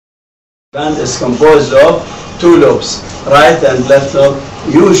gland is composed of two lobes, right and left lobe.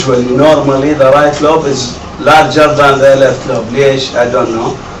 Usually, normally, the right lobe is larger than the left lobe. ليش? I don't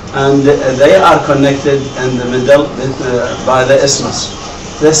know. And they are connected in the middle by the isthmus.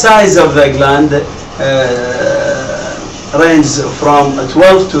 The size of the gland ranges from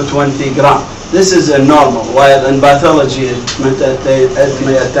 12 to 20 gram. This is a normal, while in pathology it may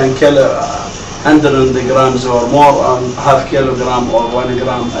attain 100 grams or more, on half kilogram or 1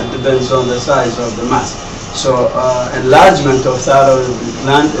 gram. It depends on the size of the mass. So enlargement of thyroid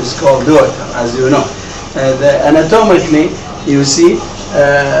gland is called goiter, as you know. Anatomically, you see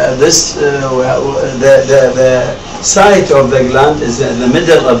the site of the gland is in the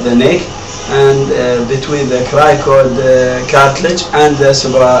middle of the neck and between the cricoid cartilage and the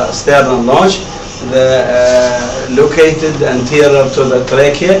suprasternal notch, located anterior to the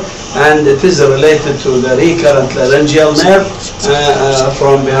trachea, and it is related to the recurrent laryngeal nerve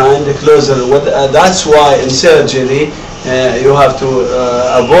from behind, closer. That's why in surgery you have to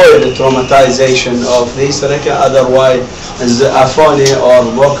avoid the traumatization of these trachea, otherwise aphonia or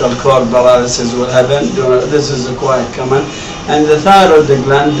vocal cord paralysis will happen. This is quite common. And the thyroid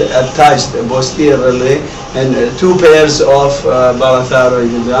gland attached posteriorly in two pairs of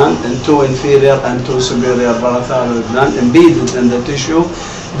parathyroid gland, and two inferior and two superior parathyroid gland embedded in the tissue.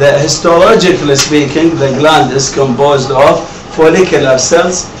 Histologically speaking, the gland is composed of follicular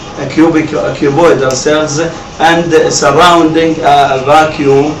cells, cuboidal cells, and surrounding a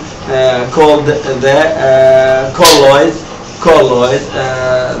vacuum called the colloid.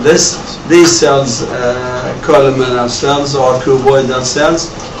 These cells, columnar cells or cuboidal cells,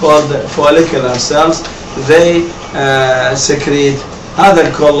 called follicular cells, they secrete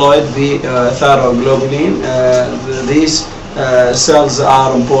other colloid, the thyroglobulin. These cells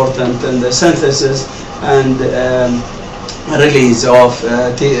are important in the synthesis and release of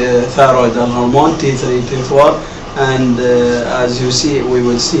thyroid hormone T3, T4, and as you see, we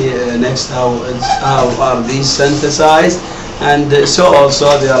will see next how are these synthesized. And so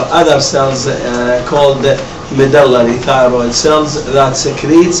also there are other cells called medullary thyroid cells that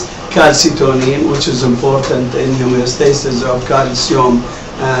secretes calcitonin, which is important in homeostasis of calcium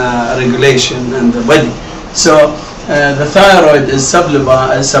regulation in the body. So the thyroid is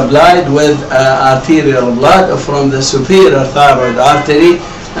supplied with arterial blood from the superior thyroid artery,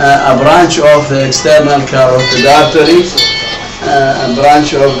 a branch of the external carotid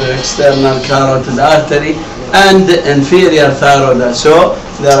artery, and inferior thyroid. So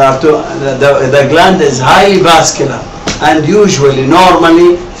there are two. The gland is highly vascular and usually,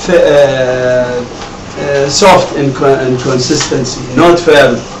 normally, soft in consistency, not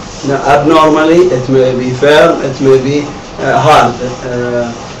firm. Now, abnormally, it may be firm, it may be hard,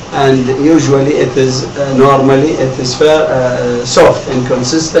 and usually it is normally it is soft in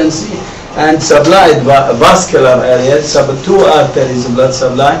consistency and supplied by vascular areas, two arteries blood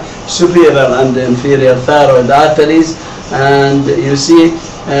supply, superior and inferior thyroid arteries, and you see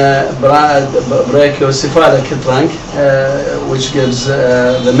brachiocephalic trunk, which gives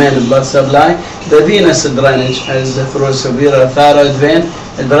the main blood supply. The venous drainage is through superior thyroid vein,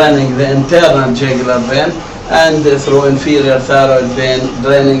 draining the internal jugular vein, and through inferior thyroid vein,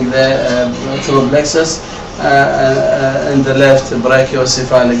 draining the through plexus in the left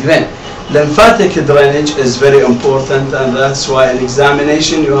brachiocephalic vein. Lymphatic drainage is very important, and that's why in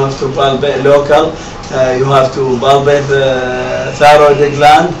examination you have to palpate local. You have to palpate the thyroid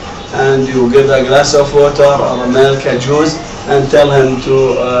gland, and you give a glass of water or milk, a juice, and tell him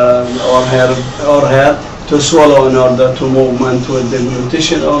to or her to swallow in order to movement with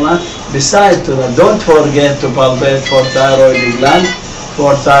deglutition or not. Besides that, don't forget to palpate for thyroid gland,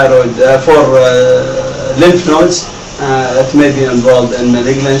 for lymph nodes. It may be involved in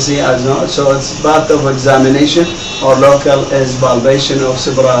malignancy, as no, so it's part of examination, or local is palpation of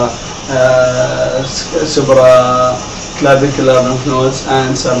supraclavicular lymph nodes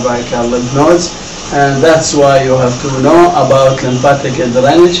and cervical lymph nodes. And that's why you have to know about lymphatic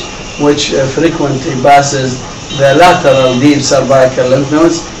drainage, which frequently passes the lateral deep cervical lymph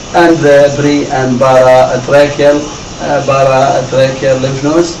nodes and the pre and paratracheal lymph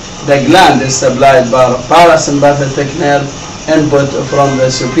nodes. The gland is supplied by parasympathetic nerve input from the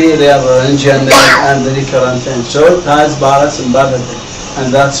superior laryngeal nerve and the recurrent nerve. So it has parasympathetic,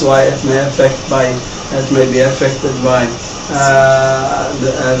 and that's why it may be affected by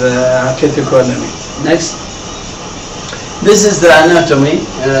the catecholamine. Next, this is the anatomy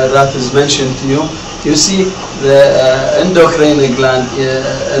that is mentioned to you. You see the endocrine gland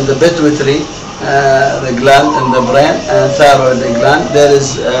in the pituitary, the gland in the brain, and thyroid gland. There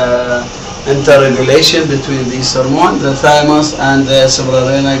is interregulation between these hormones, the thymus and the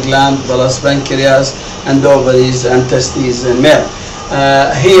suprarenal gland, plus pancreas and ovaries and testes in male.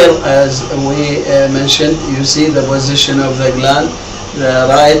 Here, as we mentioned, you see the position of the gland, the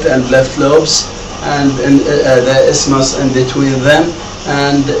right and left lobes, and the isthmus in between them,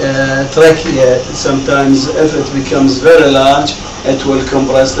 and trachea. Sometimes if it becomes very large, it will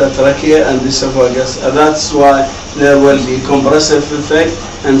compress the trachea and the esophagus. That's why there will be compressive effect,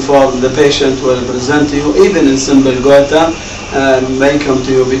 and for the patient will present to you, even in simple goiter, may come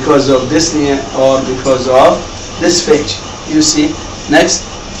to you because of dyspnea or because of dysphagia. You see. Next.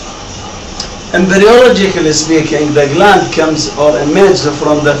 Embryologically speaking, the gland comes or emerges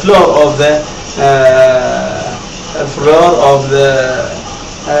from the floor of the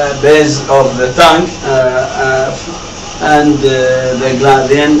base of the tongue, and the gland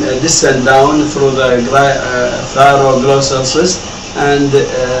then descend down through the thyroglossal cyst and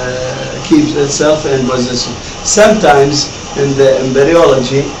keeps itself in position. Sometimes in the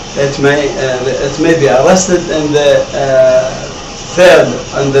embryology, it may be arrested in the third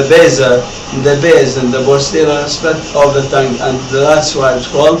and the base and the posterior aspect of the tongue, and that's why it's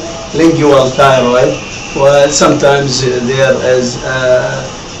called lingual thyroid. Well, sometimes there is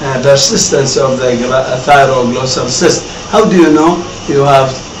persistence of the thyroglossal cyst. How do you know? You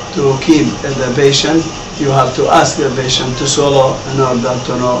have to keep the patient, you have to ask the patient to swallow in order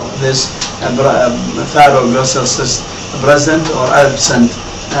to know this thyroglossal cyst present or absent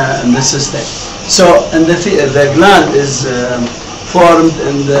in the system. So in the gland is formed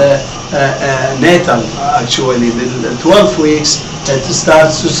in the natal, actually. The 12 weeks it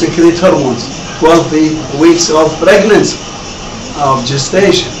starts to secrete hormones. 12 weeks of pregnancy, of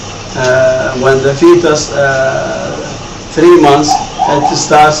gestation. When the fetus 3 months, it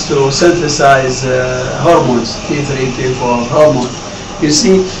starts to synthesize hormones, T3, T4 hormones. You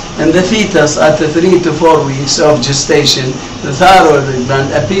see, in the fetus at 3 to 4 weeks of gestation, the thyroid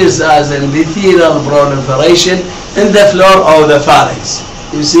gland appears as an epithelial proliferation in the floor of the pharynx.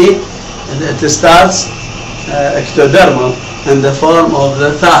 You see, it starts ectodermal in the form of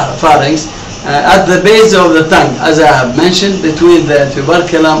the pharynx at the base of the tongue, as I have mentioned, between the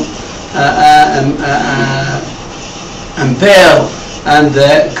tuberculum impale and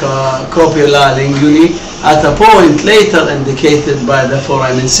the copula linguli, at a point later indicated by the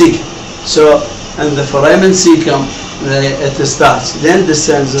foramen cecum. So in the foramen cecum it starts, then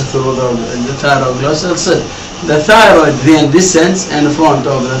descends through the thyroglossal cyst. The thyroid then descends in front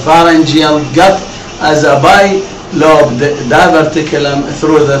of the pharyngeal gut as a bilobed diverticulum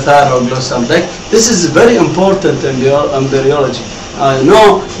through the thyroglossal duct. This is very important in embryology. I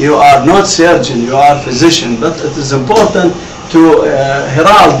know you are not surgeon, you are physician, but it is important to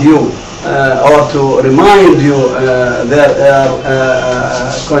herald you or to remind you there are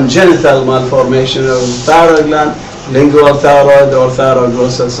congenital malformation of the thyroid gland, lingual thyroid or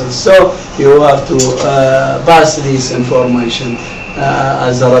thyroglossal cyst. So you have to pass this information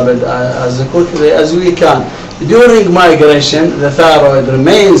as quickly as we can. During migration, the thyroid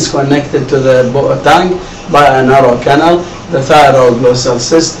remains connected to the tongue by a narrow canal, the thyroglossal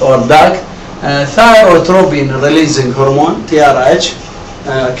cyst or duct. Thyrotropin releasing hormone, TRH,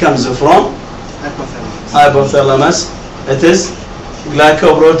 comes from hypothalamus. It is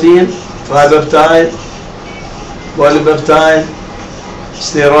glycoprotein, tripeptide, polypeptide,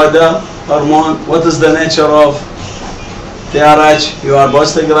 steroidal hormone. What is the nature of TRH? You are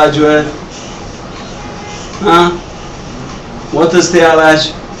postgraduate. What is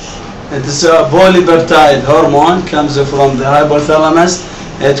TRH? It is a polypeptide hormone, comes from the hypothalamus.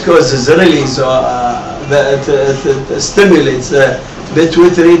 It causes release, it stimulates the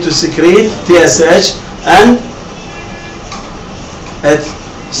pituitary to secrete TSH, and it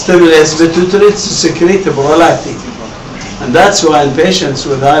stimulates pituitary to secrete prolactin. And that's why in patients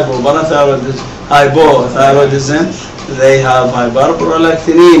with hypothyroidism, they have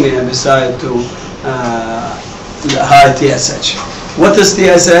hyperprolactinemia beside to high TSH. What is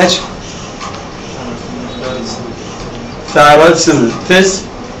TSH? Thyroid stimulant. It is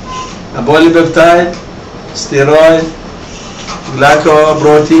a polypeptide, steroid,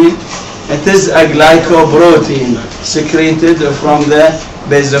 glycoprotein. It is a glycoprotein secreted from the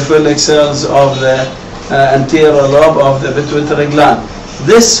basophilic cells of the anterior lobe of the pituitary gland.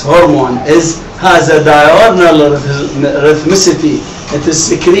 This hormone has a diurnal rhythmicity. It is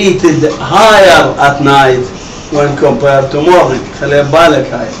secreted higher at night when compared to morning.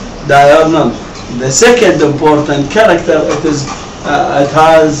 Diurnal. The second important character, it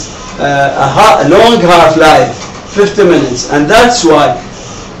has a long half-life, 50 minutes, and that's why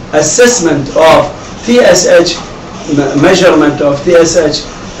assessment of TSH, measurement of TSH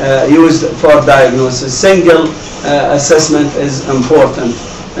used for diagnosis. Single assessment is important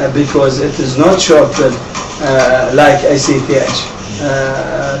because it is not shorted like ACTH.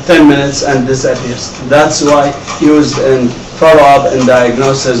 10 minutes and disappears. That's why used in follow-up and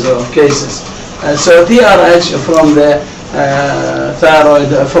diagnosis of cases. So TRH from the thyroid,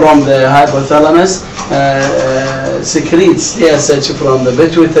 from the hypothalamus, secretes TSH from the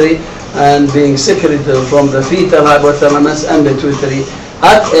pituitary and being secreted from the fetal hypothalamus and pituitary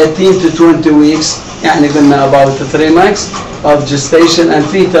at 18 to 20 weeks, يعني قلنا about 3 months of gestation, and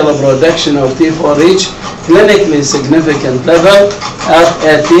fetal production of T4 reach clinically significant level at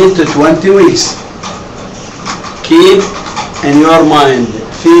 18 to 20 weeks. Keep in your mind,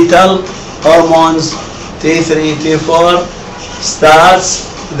 fetal hormones T3, T4 starts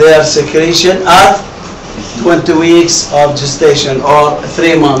their secretion at 20 weeks of gestation, or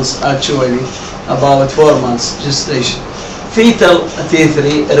 3 months actually, about 4 months gestation. Fetal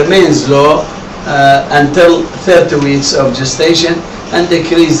T3 remains low until 30 weeks of gestation and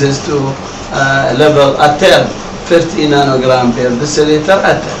decreases to level at term, 50 nanogram per deciliter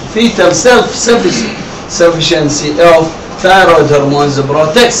at term. Fetal self-sufficiency of thyroid hormones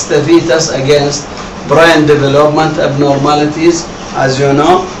protects the fetus against brain development abnormalities. As you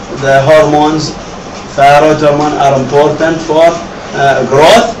know, the hormones, thyroid hormone, are important for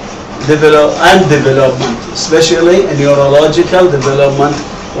growth and development, especially in neurological development.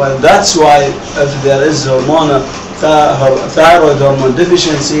 Well, that's why if there is thyroid hormone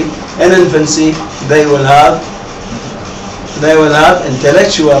deficiency in infancy, they will have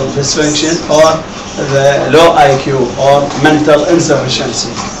intellectual dysfunction or the low IQ or mental insufficiency,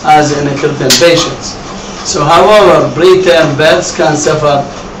 as in certain patients. So, however, preterm births can suffer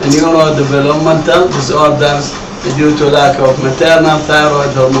neurodevelopmental disorders due to lack of maternal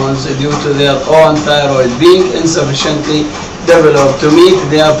thyroid hormones, due to their own thyroid being insufficiently developed to meet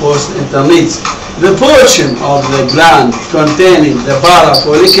their postnatal needs. The portion of the gland containing the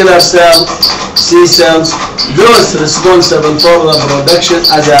parafollicular cell, C cells, those responsible for the production,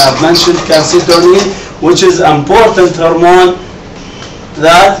 as I have mentioned, calcitonin, which is an important hormone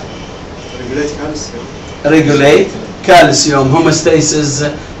that regulate calcium homeostasis,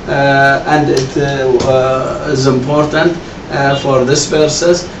 and it is important for this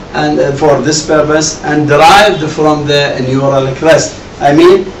purpose and derived from the neural crest. I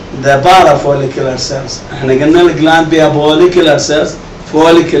mean the parafollicular cells. احنا قلنا الجلاند بيها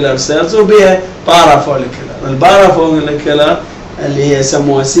follicular cells وبيها parafollicular. البارافوليكولار اللي هي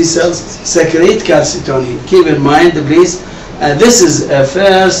يسموها C cells secrete calcitonin. Keep in mind, please, this is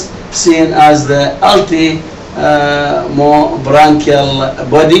first seen as the ultimobranchial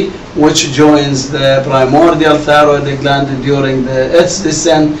body, which joins the primordial thyroid gland during its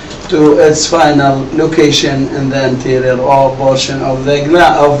descent to its final location in the anterior portion of the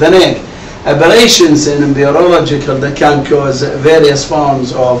neck. Aberrations in embryological that can cause various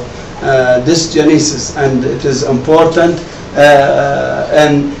forms of dysgenesis, and it is important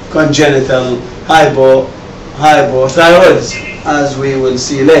in congenital hypothyroidism, as we will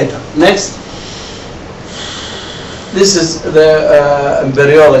see later. Next. This is the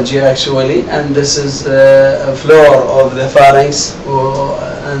embryology actually, and this is a floor of the pharynx,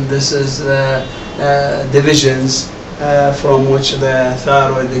 and this is the divisions from which the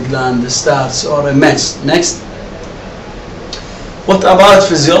thyroid gland starts or emits. Next. What about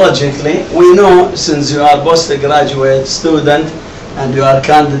physiologically? We know, since you are postgraduate student and you are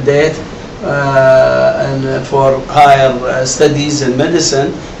candidate and for higher studies in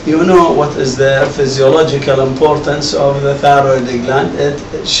medicine, you know what is the physiological importance of the thyroid gland. It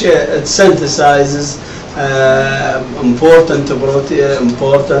synthesizes important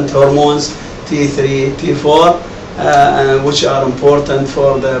hormones T3, T4, which are important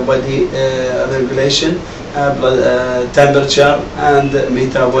for the body regulation, temperature and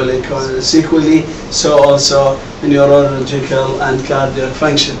metabolic sequelae, so also neurological and cardiac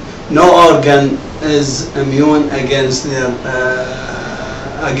function. No organ is immune against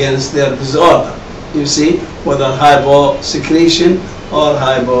their disorder. You see, whether hyposecretion or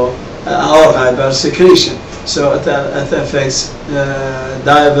hypersecretion. So it affects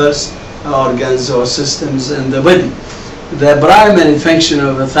diverse organs or systems in the body. The primary function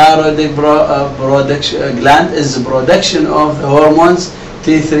of the thyroid gland is the production of the hormones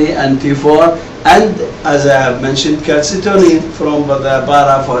T3 and T4, and as I have mentioned, calcitonin from the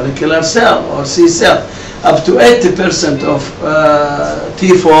parafollicular cell or C cell. Up to 80% of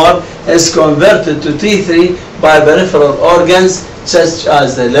T4 is converted to T3 by peripheral organs such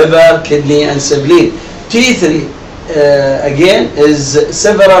as the liver, kidney, and spleen. T3 again is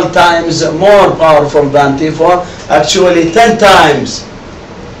several times more powerful than T4, actually 10 times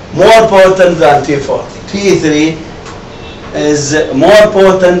more potent than T4. T3 is more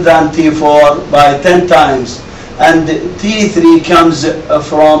potent than T4 by 10 times, and T3 comes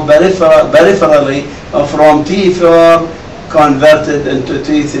from peripherally from T4 converted into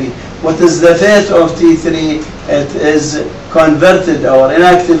T3. What is the fate of T3? It is converted or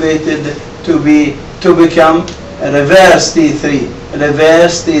inactivated to become reverse T3,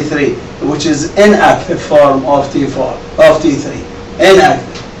 which is inactive form of T4 of T3, inactive.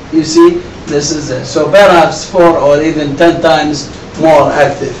 You see, this is it. So perhaps 4 or even 10 times more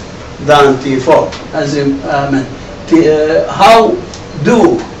active than T4. As you meant. How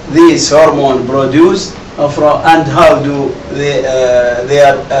do these hormones produce and how do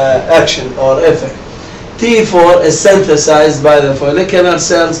their action or effect? T4 is synthesized by the follicular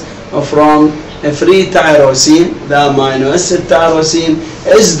cells from free tyrosine. The amino acid tyrosine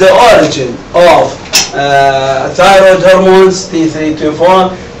is the origin of thyroid hormones, T3,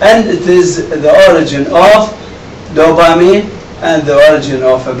 T4, and it is the origin of dopamine and the origin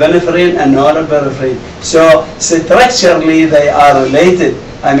of epinephrine and norepinephrine. So structurally they are related.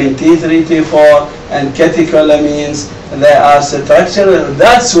 I mean T3, T4 and catecholamines, they are structural.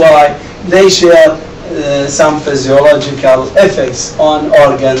 That's why they share some physiological effects on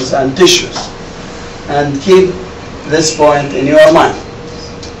organs and tissues. And keep this point in your mind.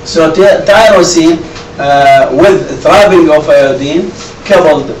 So tyrosine with trapping of iodine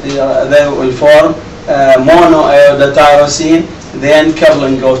coupled, they will form monoiodotyrosine. Then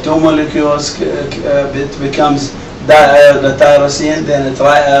coupling of two molecules, it becomes diiodotyrosine, then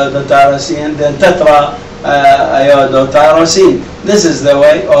triiodotyrosine, then tetraiodotyrosine. This is the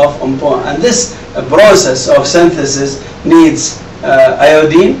way of compound. And this process of synthesis needs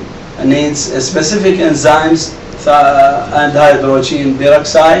iodine, needs specific enzymes and hydrogen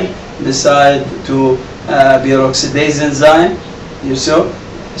peroxide beside to peroxidase enzyme. You saw.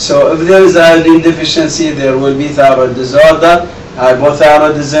 So if there is iodine deficiency, there will be thyroid disorder,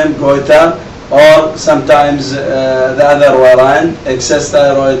 hypothyroidism, goiter, or sometimes the other way around, excess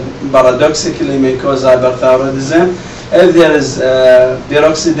thyroid paradoxically may cause hyperthyroidism. If there is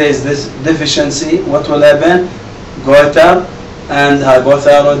peroxidase deficiency, what will happen? Goiter and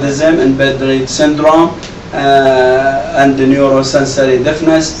hypothyroidism and bed-rest syndrome and the neurosensory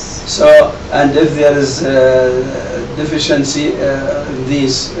deafness. So, and if there is deficiency in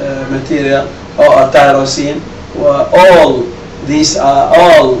these material or tyrosine, all these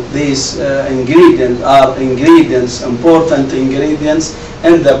ingredients are important ingredients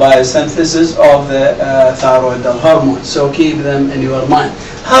in the biosynthesis of the thyroid hormone. So keep them in your mind.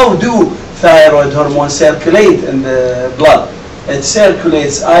 How do thyroid hormones circulate in the blood? It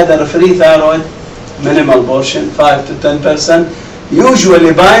circulates either free thyroid, minimal portion, 5 to 10%,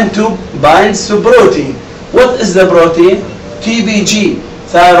 usually binds to protein. What is the protein? TBG,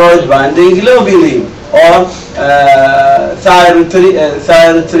 thyroid binding globulin, or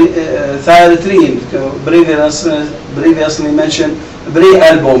thyrotrine, previously mentioned,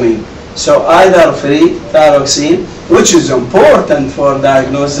 pre-albumin. So either free thyroxine, which is important for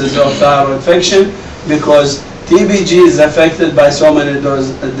diagnosis of thyroid function because TBG is affected by so many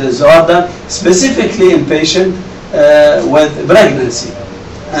disorders, specifically in patients with pregnancy.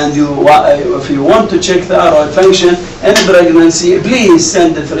 And if you want to check thyroid function in pregnancy, please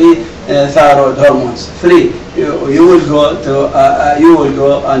send the free thyroid hormones. Free. You will go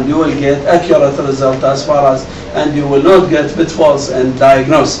and you will get accurate result as far as, and you will not get pitfalls in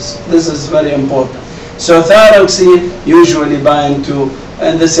diagnosis. This is very important. So thyroxine usually bind to,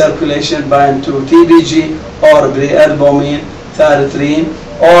 in the circulation, bind to TBG or pre-albumin, thyrotrine,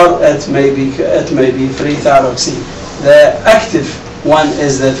 or it may be free thyroxine. The active one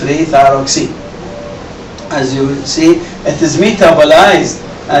is the free thyroxine. As you will see, it is metabolized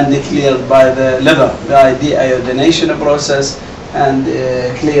and cleared by the liver by deiodination process and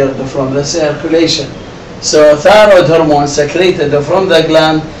cleared from the circulation. So thyroid hormone secreted from the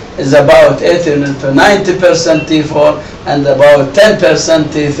gland is about 80 to 90% T4 and about 10%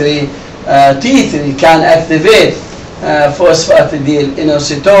 T3. T3 can activate phosphatidyl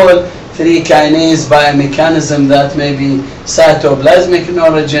inositol 3 kinase by a mechanism that may be cytoplasmic in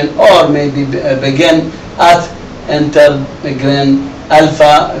origin or maybe begin at integrin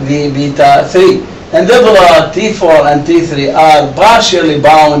alpha V beta 3. In the blood, T4 and T3 are partially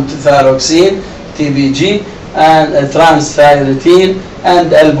bound to thyroxine, TBG, and transthyretin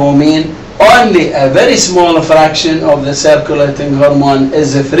and albumin. Only a very small fraction of the circulating hormone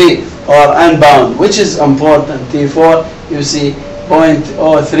is free or unbound, which is important. T4, you see,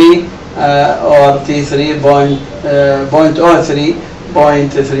 0.03 or T3,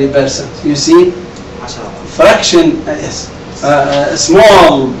 0.03%. You see, fraction, yes. a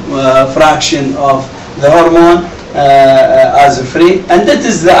small fraction of the hormone as free, and that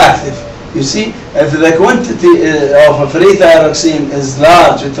is the active. You see, if the quantity of free thyroxine is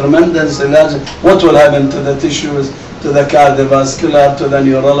large, tremendously large, what will happen to the tissues, to the cardiovascular, to the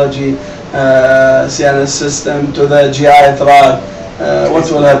neurology, CNS system, to the GI tract?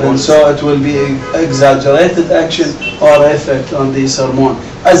 What will happen? So it will be exaggerated action or effect on this hormone,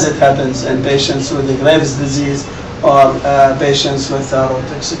 as it happens in patients with the Graves' disease or patients with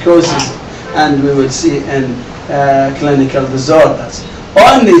thyrotoxicosis, and we will see in clinical disorders.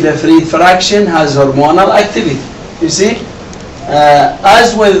 Only the free fraction has hormonal activity. You see,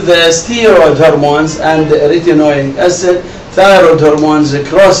 as with the steroid hormones and the retinoic acid, thyroid hormones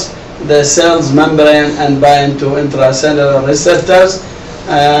cross the cell's membrane and bind to intracellular receptors,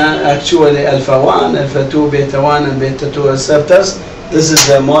 actually alpha-1, alpha-2, beta-1, and beta-2 receptors. This is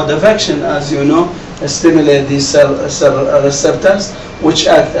the mode of action, as you know, stimulate these cell receptors, which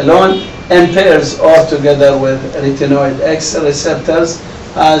act alone, in pairs or together with retinoid X receptors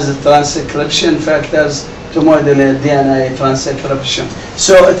as transcription factors to modulate DNA transcription.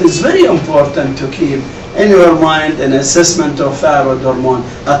 So it is very important to keep in your mind an assessment of thyroid hormone.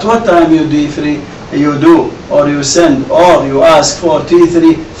 At what time you do or you send or you ask for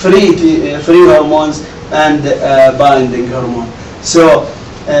T3 free hormones and binding hormone. So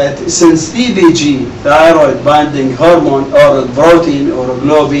since TBG, thyroid binding hormone or protein or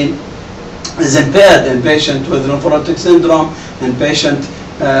globin, is impaired in patient with nephrotic syndrome and patient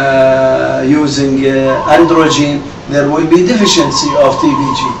using androgen, there will be deficiency of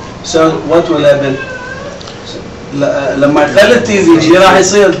TBG. So what will happen? لما يقل التي في جي راح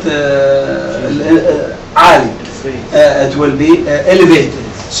يصير عالي. It will be elevated.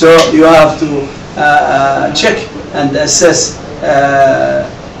 So you have to check and assess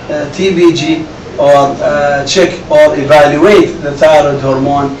TBG or check or evaluate the thyroid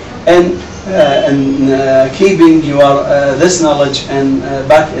hormone and keeping your this knowledge and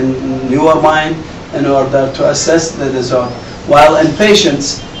back in your mind in order to assess the disorder. While in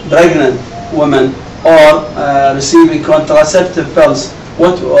patients, pregnant women, or receiving contraceptive pills,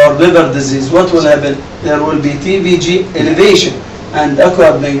 or liver disease, what will happen? There will be TBG elevation, and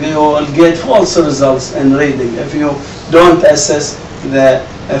accordingly you will get false results in reading if you don't assess the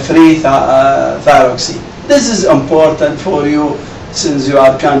free thyroxine. This is important for you since you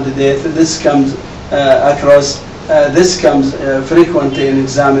are candidate. This comes frequently in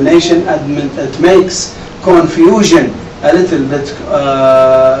examination, and it makes confusion, a little bit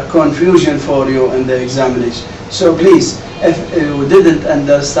confusion for you in the examination. So please, if you didn't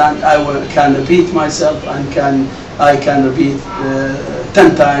understand, I can repeat myself and I can repeat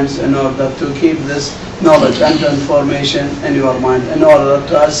 10 times in order to keep this knowledge and information in your mind in order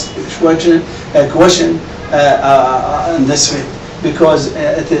to ask a question in this way, because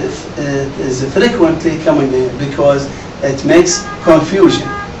it is frequently coming in because it makes confusion,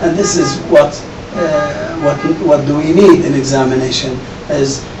 and this is what do we need in examination,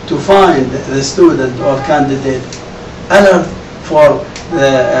 is to find the student or candidate alert for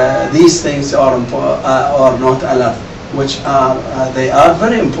these things or not alert, which they are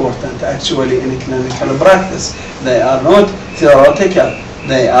very important actually in clinical practice. They are not theoretical,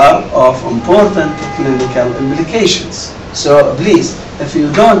 they are of important clinical implications. So please, if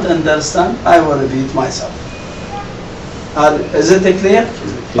you don't understand, I will repeat myself. Is it clear?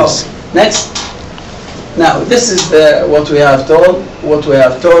 Yes. Okay. Next. Now, this is what we have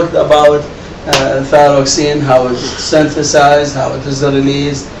talked about thyroxine, how it is synthesized, how it is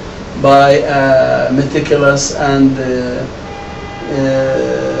released by meticulous and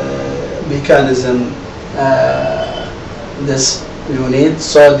mechanism. This you need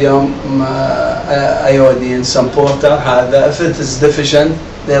sodium iodine supporter. If it is deficient,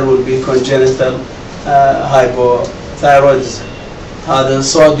 there will be congenital hypothyroidism. هذا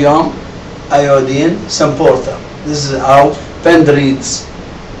sodium iodine supporter. This is how pendrides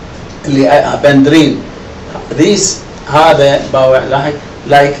pendrine. These هذا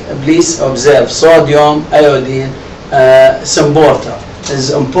like please observe, sodium iodine supporter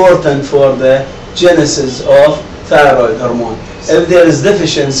is important for the genesis of thyroid hormone. If there is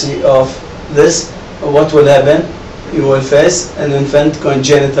deficiency of this, what will happen? You will face an infant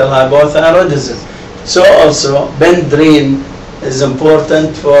congenital hypothyroidism. So also pendrine is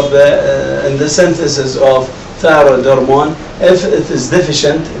important for the in the synthesis of thyroid hormone. If it is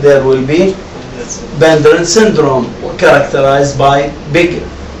deficient, there will be pendrine syndrome, characterized by big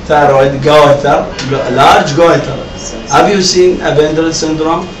thyroid goiter, large goiter. Have you seen a pendrine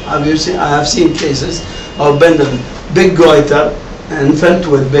syndrome? Have you seen? I have seen cases of pendrine, big goiter, infant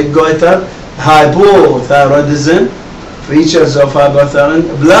with big goiter, hypothyroidism, features of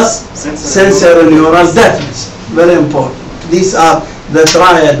hypothyroidism plus sensorineural deafness. Very important. These are the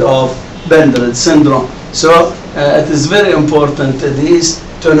triad of Bendred syndrome. So it is very important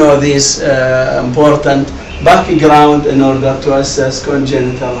to know these important background in order to assess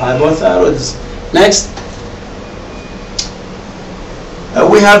congenital hypothyroidism. Next.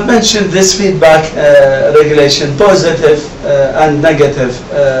 We have mentioned this feedback regulation, positive and negative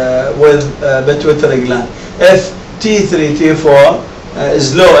with pituitary gland. If T3, T4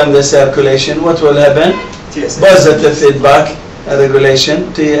 is low in the circulation, what will happen? Positive feedback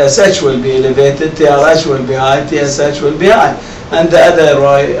regulation, TSH will be elevated, TRH will be high, TSH will be high. And the other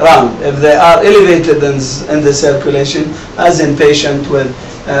way around. If they are elevated in the circulation, as in patient with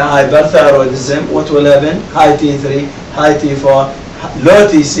hyperthyroidism, what will happen? High T3, high T4, low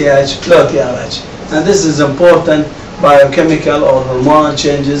TSH, low TRH. And this is important biochemical or hormonal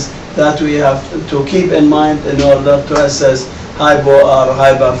changes that we have to keep in mind in order to assess hypo or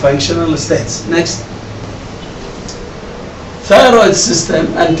hyperfunctional states. Next. Thyroid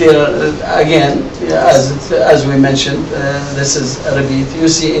system until, again, as we mentioned, this is a repeat. You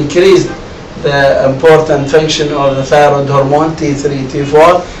see increased the important function of the thyroid hormone, T3,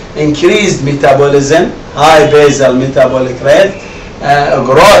 T4, increased metabolism, high basal metabolic rate,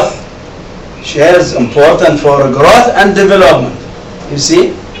 growth, shares important for growth and development. You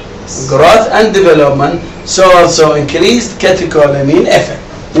see, growth and development, so also increased catecholamine effect.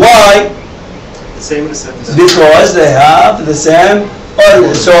 Why? Same receptor. Because they have the same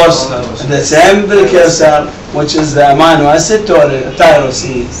oil source, the same precursor, which is the amino acid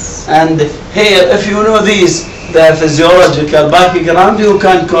tyrosine. And here, if you know these, the physiological background, you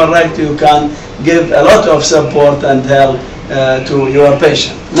can correct, you can give a lot of support and help to your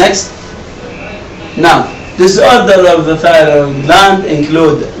patient. Next. Now, disorder of the thyroid gland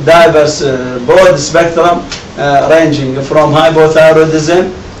include diverse broad spectrum ranging from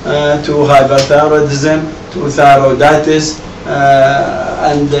hypothyroidism to hyperthyroidism to thyroiditis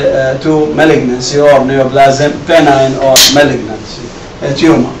and to malignancy or neoplasm, benign or malignancy, a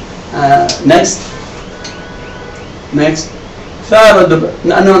tumor. Next. Thyroid,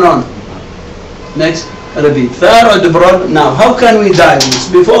 no. Next. Repeat. Thyroid problem. Now, how can we diagnose?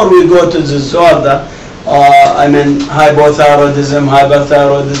 Before we go to disorder, hypothyroidism,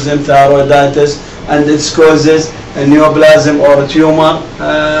 hyperthyroidism, thyroiditis, and its causes, a neoplasm or a tumor,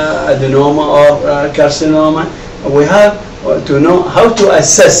 adenoma or carcinoma. We have to know how to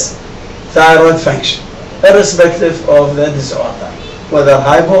assess thyroid function, irrespective of the disorder, whether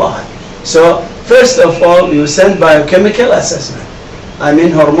hypo or high. So, first of all, you send biochemical assessment.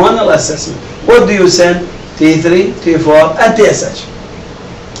 Hormonal assessment. What do you send? T3, T4, and TSH.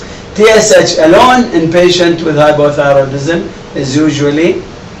 TSH alone in patient with hypothyroidism is usually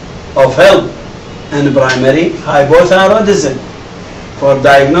of help in primary hypothyroidism. For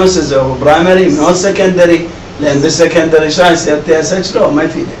diagnosis of primary, no secondary, لأن secondary شاي يصير TSH لو ما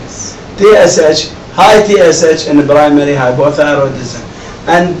يفيدك. TSH, high TSH in primary hypothyroidism.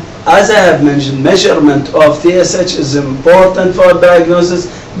 And as I have mentioned, measurement of TSH is important for diagnosis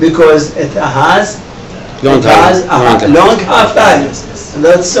because it has long half-time.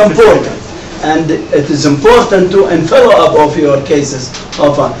 That's important. And it is important to in follow-up of your cases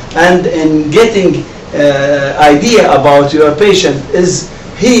and in getting idea about your patient, is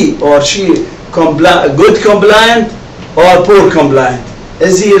he or she good compliant or poor compliant?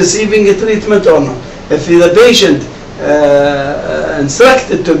 Is he receiving a treatment or not? If the patient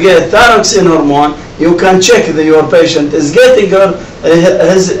instructed to get thyroxine hormone, you can check that your patient is getting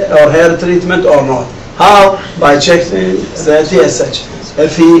his or her treatment or not. How? By checking the TSH.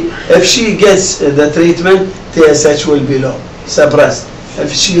 If she gets the treatment, TSH will be low, suppressed.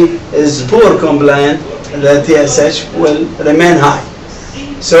 If she is poor compliant, the TSH will remain high.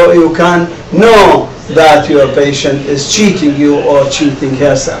 So you can know that your patient is cheating you or cheating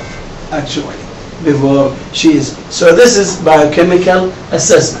herself, actually, before she is. So this is biochemical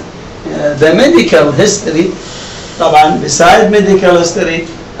assessment. The medical history, beside medical history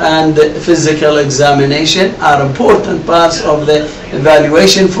and physical examination, are important parts of the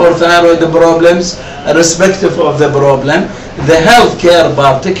evaluation for thyroid problems, irrespective of the problem. The healthcare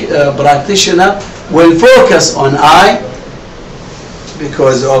practitioner will focus on eye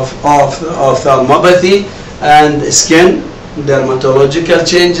because of ophthalmopathy and skin, dermatological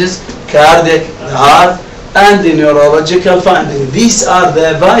changes, cardiac, heart, and the neurological findings. These are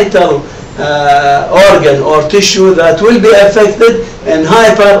the vital organ or tissue that will be affected in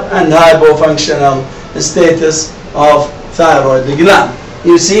hyper and hypofunctional status of thyroid gland.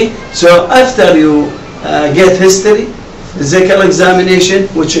 You see, so after you get history, physical examination,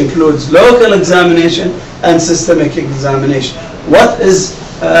 which includes local examination, and systemic examination. What is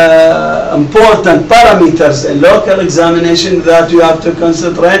important parameters in local examination that you have to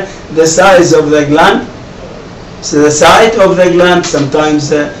concentrate? The size of the gland, so the site of the gland, sometimes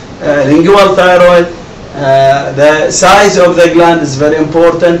the lingual thyroid. The size of the gland is very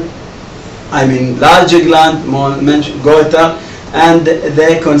important. I mean, large gland, goiter, and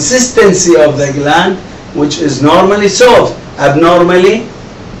the consistency of the gland, which is normally soft, abnormally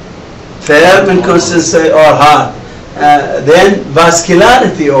firm in consistency or hard. Then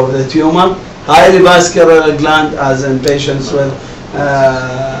vascularity of the tumor, highly vascular gland, as in patients with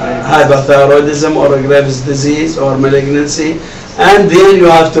hyperthyroidism or Graves' disease or malignancy. And then you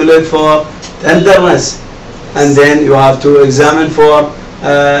have to look for tenderness, and then you have to examine for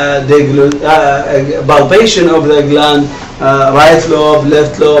palpation of the gland, right lobe,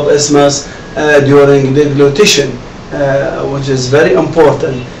 left lobe, isthmus during deglutition, which is very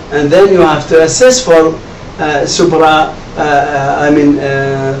important. And then you have to assess for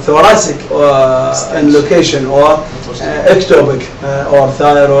thoracic location, or ectopic or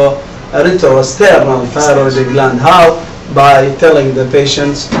retrosternal thyroid gland. How? By telling the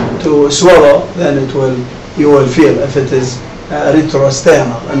patients to swallow, then you will feel if it is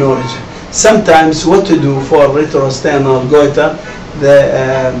retrosternal in origin. Sometimes what to do for retrosternal goiter,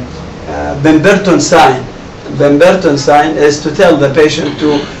 the Bemberton sign. Bemberton sign is to tell the patient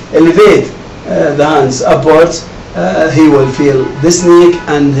to elevate the hands upwards. He will feel dyspneic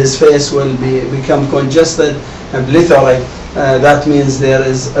and his face will become congested, plethoric. That means there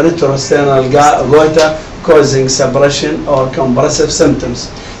is retrosternal goiter causing suppression or compressive symptoms.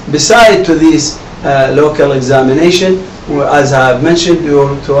 Beside to these local examination, as I have mentioned,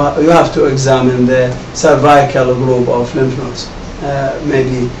 you have to examine the cervical group of lymph nodes,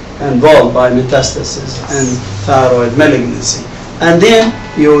 maybe involved by metastasis and thyroid malignancy. And then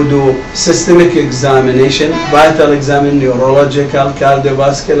you do systemic examination, vital examination, neurological,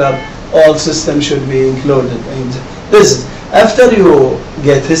 cardiovascular, all systems should be included. And this is after you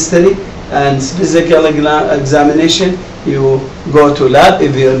get history and physical examination, you go to lab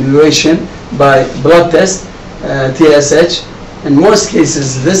evaluation by blood test, TSH. In most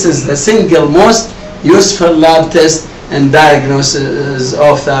cases, this is the single most useful lab test in diagnosis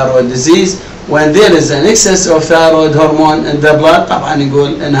of thyroid disease. When there is an excess of thyroid hormone in the blood, طبعا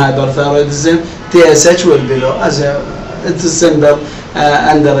نقول in hyperthyroidism, TSH will be low. As it's a simple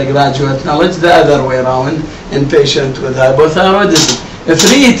undergraduate knowledge, the other way around in patient with hypothyroidism.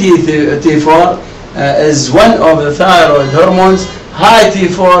 Free T4 is one of the thyroid hormones. High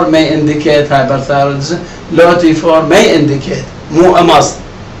T4 may indicate hyperthyroidism. Low T4 may indicate, a must,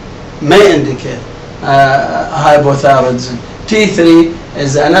 may indicate hypothyroidism. T3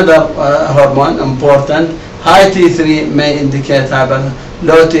 is another hormone important. High T3 may indicate hyperthyroidism.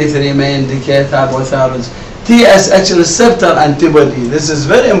 Low T3 may indicate hypothyroidism. TSH receptor antibody, this is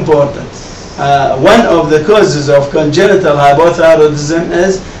very important. One of the causes of congenital hypothyroidism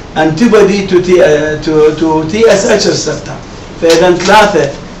is antibody to TSH receptor. فإذا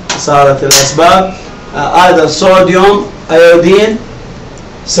ثلاثة صارت الأسباب، either sodium, iodine,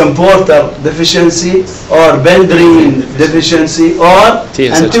 Symporter deficiency, or bendrine deficiency, or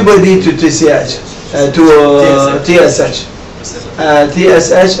antibody to TSH,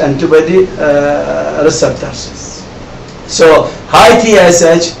 TSH antibody receptors. So high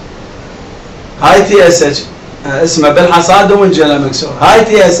TSH اسمه بالحصاد ومنجلة مكسور. High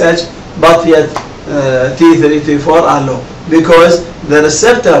TSH but yet T3, T4 are low, because the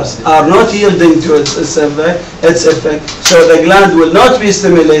receptors are not yielding to its effect, so the gland will not be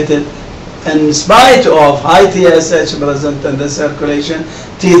stimulated. In spite of high TSH present in the circulation,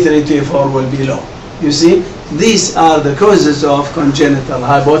 T3, T4 will be low. You see, these are the causes of congenital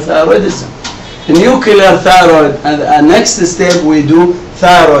hypothyroidism. Nuclear thyroid, and next step we do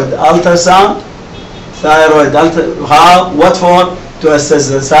thyroid ultrasound. What for? To assess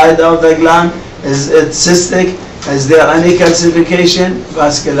the size of the gland. Is it cystic? Is there any calcification,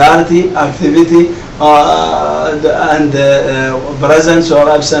 vascularity, activity, and presence or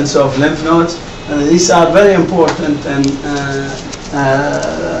absence of lymph nodes? These are very important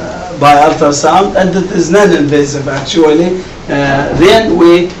by ultrasound, and it is non-invasive actually. Then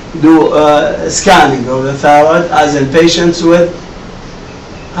we do scanning of the thyroid, as in patients with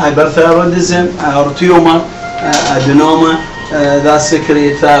hyperthyroidism or tumor, adenoma that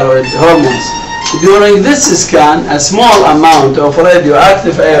secrete thyroid hormones. During this scan, a small amount of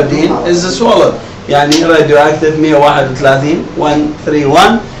radioactive iodine is swallowed. يعني radioactive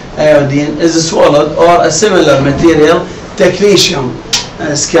 131 iodine is swallowed, or a similar material, technetium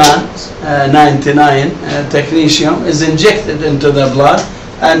scan 99 technetium is injected into the blood,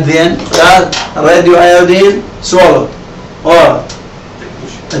 and then that radioiodine swallowed, or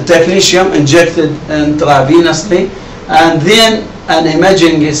technetium injected intravenously, and then an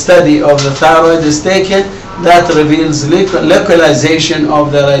imaging study of the thyroid is taken that reveals localization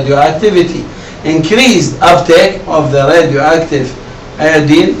of the radioactivity. Increased uptake of the radioactive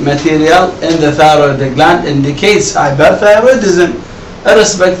iodine material in the thyroid gland indicates hyperthyroidism,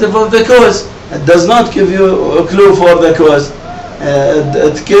 irrespective of the cause. It does not give you a clue for the cause.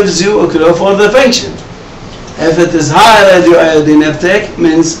 It gives you a clue for the function. If it is high radioiodine uptake,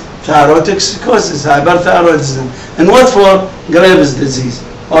 means thyrotoxicosis, hyperthyroidism. And what for? Graves' disease,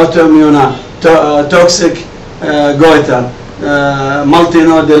 autoimmune, toxic goiter,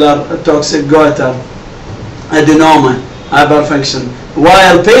 multinodular toxic goiter, adenoma, hyperfunction.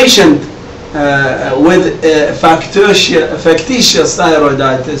 While patient with factitious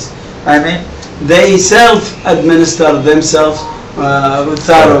thyroiditis, they self-administer themselves with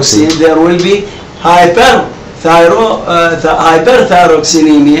thyroxine, there will be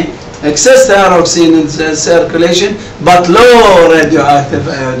hyperthyroxinemia, excess thyroxine in the circulation, but low radioactive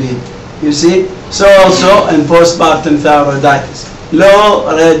iodine. You see? So also in postpartum thyroiditis, low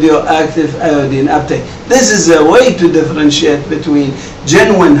radioactive iodine uptake. This is a way to differentiate between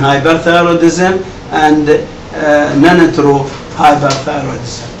genuine hyperthyroidism and non-true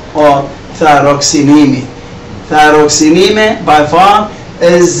hyperthyroidism, or thyroxinemia. Thyroxinemia by far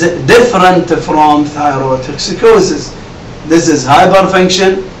is different from thyrotoxicosis. This is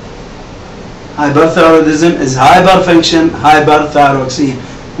hyperfunction. Hyperthyroidism is hyperfunction, hyperthyroxine.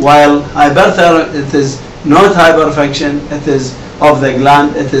 While hyperthyroid, it is not hyperfunction, it is of the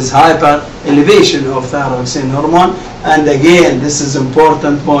gland, it is hyper elevation of thyroxine hormone. And again, this is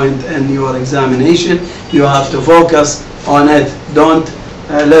important point in your examination. You have to focus on it. Don't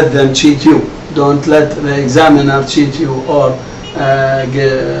let them cheat you. Don't let the examiner cheat you, or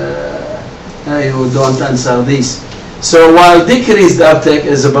you don't answer these. So while decreased uptake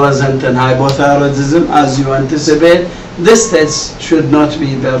is present in hypothyroidism, as you anticipate, this test should not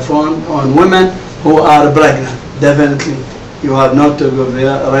be performed on women who are pregnant. Definitely, you have not to give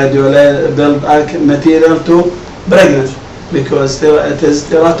radio-built material to pregnant, because it is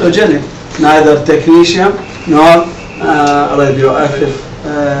teratogenic, neither technetium nor radioactive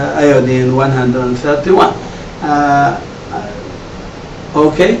iodine 131.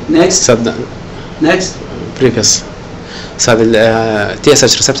 Okay, next. Next. Previous. هذا تي اس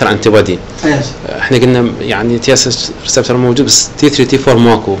اتش ريسبتور انتي بودي. احنا قلنا يعني تي اس اتش ريسبتور موجود بس تي 3 تي 4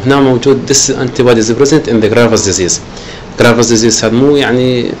 ماكو. هنا موجود this انتي بودي is present in the Graves' disease. Graves' disease هذا مو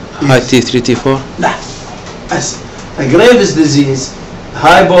يعني هاي تي 3 تي 4. لا بس Graves' disease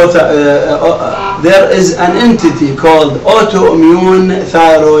there is an entity called autoimmune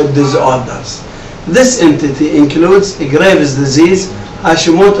thyroid disorders. This entity includes Graves' disease,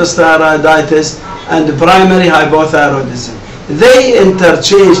 Hashimoto's thyroiditis, and primary hypothyroidism. They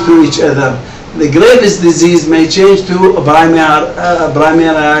interchange to each other. The Graves' disease may change to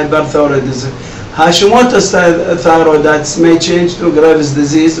primary hyperthyroidism. Hashimoto's thyroiditis may change to Graves'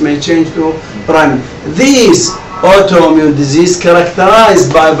 disease, may change to primary. These autoimmune disease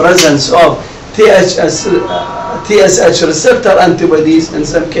characterized by presence of TSH receptor antibodies. In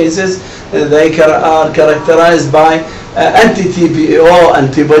some cases, they are characterized by anti-TPO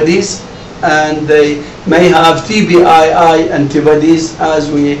antibodies, and they may have TBII antibodies, as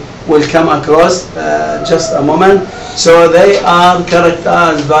we will come across just a moment. So they are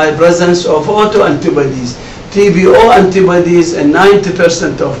characterized by presence of autoantibodies. TBO antibodies in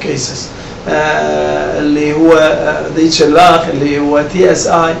 90% of cases. اللي هو ذيك اللاخ اللي هو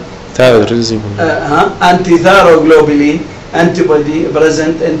TSI anti-thyroglobulin antibody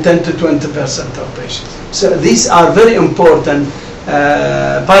present in 10 to 20% of patients. So these are very important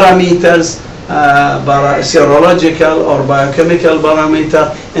parameters, serological or biochemical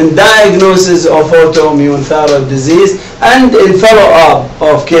parameter in diagnosis of autoimmune thyroid disease and in follow-up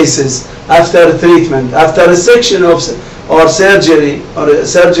of cases after treatment, after resection of or surgery or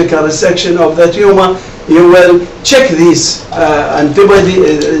surgical resection of the tumor. You will check these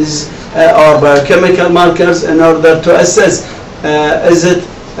antibodies or biochemical markers in order to assess is it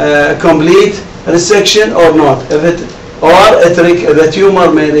complete resection or not. If it the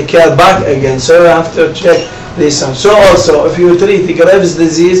tumor may recur back again, so you have to check this. So also, if you treat Graves'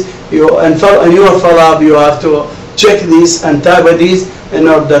 disease, in your follow-up you have to check these antibodies in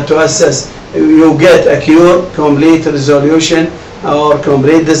order to assess. You get a cure, complete resolution, or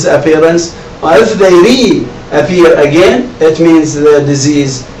complete disappearance. If they reappear again, it means the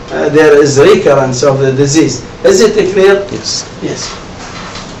disease, there is recurrence of the disease. Is it clear? Yes. Yes.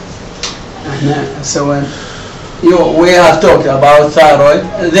 So we have talked about thyroid.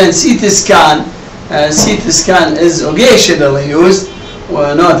 Then CT scan. CT scan is occasionally used,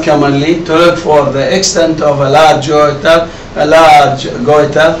 not commonly, to look for the extent of a large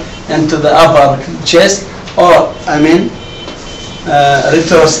goiter into the upper chest, or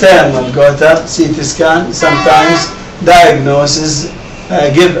retrosternal goiter. CT scan sometimes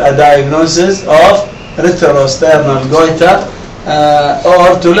give a diagnosis of retrosternal goiter,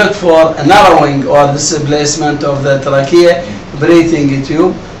 or to look for a narrowing or displacement of the trachea breathing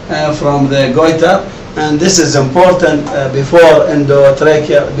tube from the goiter. And this is important before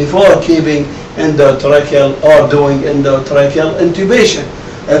keeping endotracheal or doing endotracheal intubation.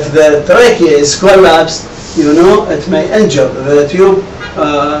 If the trachea is collapsed, it may injure the tube,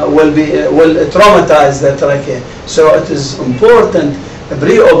 will traumatize the trachea. So it is important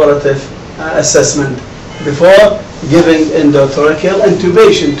preoperative assessment before giving endotracheal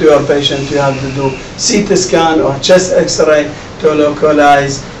intubation to your patient. You have to do CT scan or chest X-ray to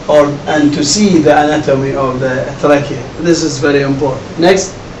localize and to see the anatomy of the trachea. This is very important.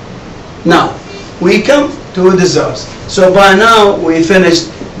 Next. Now, we come to disorders. So by now we finished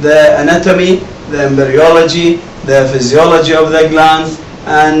the anatomy, the embryology, the physiology of the gland,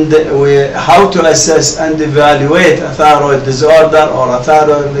 and how to assess and evaluate a thyroid disorder or a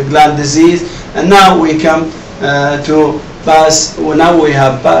thyroid gland disease. And now we come to pass. Now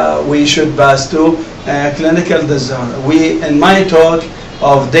we should pass to clinical disorder. In my talk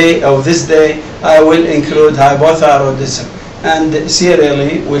of this day, I will include hypothyroidism, and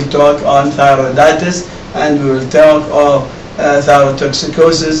serially we'll talk on thyroiditis, and we will talk of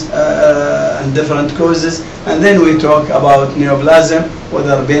thyrotoxicosis and different causes, and then we talk about neoplasm,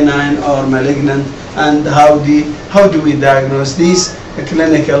 whether benign or malignant, and how do we diagnose these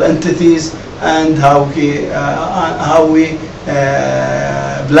clinical entities, and how we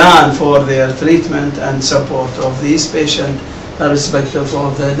plan for their treatment and support of these patients irrespective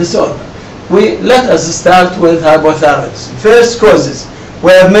of the disorder. Let us start with hypothyroidism. First, causes.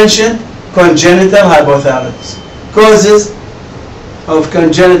 We have mentioned congenital hypothyroidism. Causes of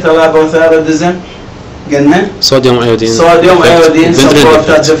congenital hypothyroidism. Sodium iodine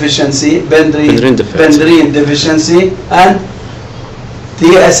supporter deficiency, bendrine deficiency, and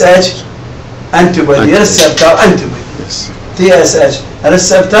TSH antibody receptor antibody. Yes. TSH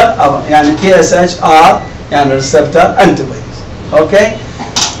receptor يعني TSHR يعني receptor antibodies. Okay.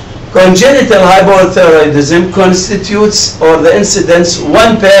 Congenital hypothyroidism constitutes, or the incidence,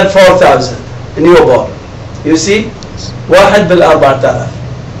 1 per 4,000 newborn. You see, 1 بال4000.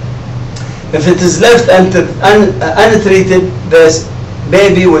 If it is left untreated, the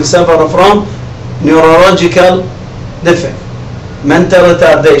baby will suffer from neurological defect, mental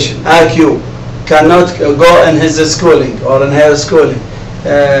retardation, IQ, cannot go in his schooling or in her schooling,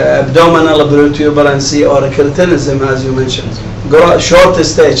 abdominal protuberancy or cretinism, as you mentioned, short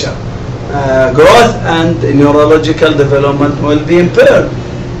stature, growth and neurological development will be impaired,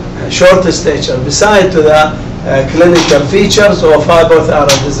 short stature, beside to the clinical features of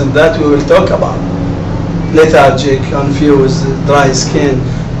hypothyroidism that we will talk about: lethargic, confused, dry skin,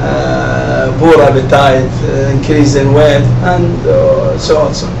 poor appetite, increase in weight, and so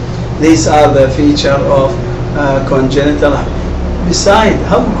on. These are the features of congenital. Besides,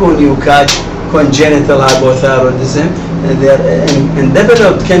 how can you catch congenital hypothyroidism? In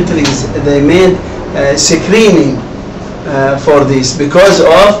developed countries, they made screening for this because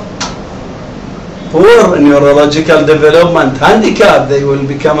of poor neurological development, handicap. They will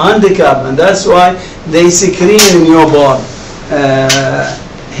become handicapped, and that's why they screen newborn,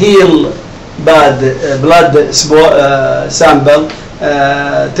 blood sample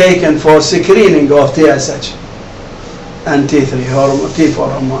taken for screening of TSH and T3 hormone,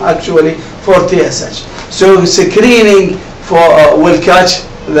 T4 hormone, actually for TSH. So screening will catch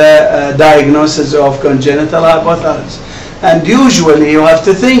the diagnosis of congenital hypothyroidism. And usually you have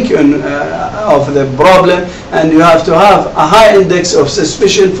to think of the problem, and you have to have a high index of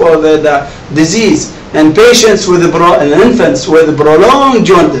suspicion for the disease. And patients with and infants with prolonged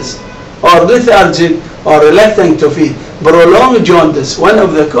jaundice or lethargic or reluctant to feed. Prolonged jaundice, one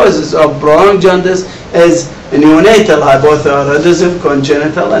of the causes of prolonged jaundice is neonatal hypothyroidism,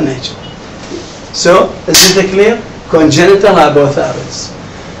 congenital in nature. So, is it clear? Congenital hypothyroidism.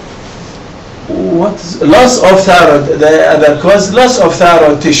 What is loss of thyroid? The other cause, loss of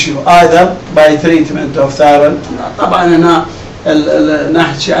thyroid tissue, either by treatment of thyroid. طبعا هنا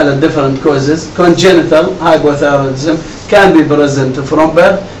نحكي على different causes. Congenital hypothyroidism can be present from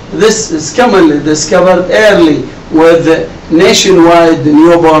birth. This is commonly discovered early with nationwide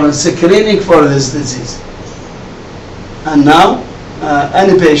newborn screening for this disease. And now,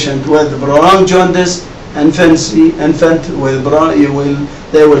 any patient with prolonged jaundice infant with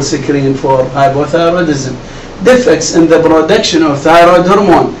they will screen for hypothyroidism. Defects in the production of thyroid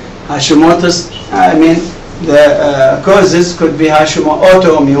hormone, Hashimoto's, the causes could be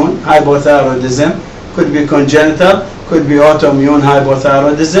autoimmune hypothyroidism, could be congenital, could be autoimmune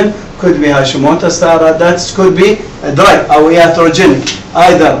hypothyroidism, could be Hashimoto's thyroiditis, could be a drug or iatrogenic,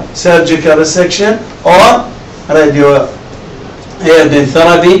 either surgical resection or radioiodine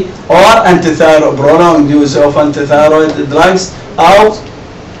therapy or antithyroid, prolonged use of antithyroid drugs or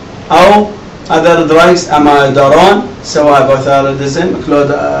other drugs, amiodarone, so hypothyroidism,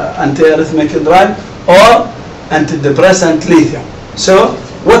 include antiarrhythmic drug or antidepressant lithium. So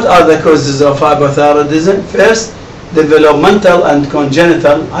what are the causes of hypothyroidism? First, developmental and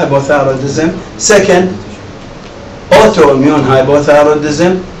congenital hypothyroidism. Second, autoimmune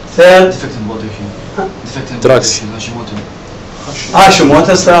hypothyroidism. Third, drugs.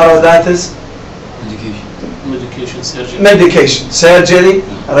 Hashimoto's thyroiditis. Medication, surgery,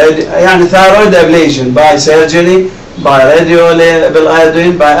 thyroid ablation by surgery, by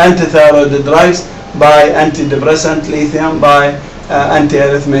radioiodine, by antithyroid drugs, by antidepressant lithium, by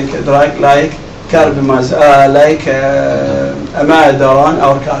antiarrhythmic drug like amiodarone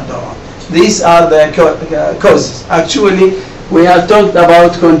or cardarone. These are the causes. Actually, we have talked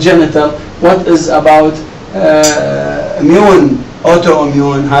about congenital. What is about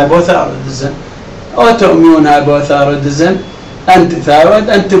autoimmune hypothyroidism? Autoimmune hypothyroidism, antithyroid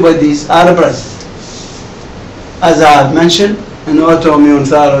antibodies are present. As I have mentioned, in autoimmune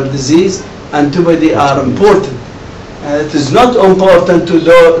thyroid disease, antibodies are important. It is not important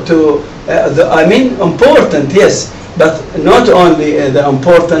important, yes, but not only the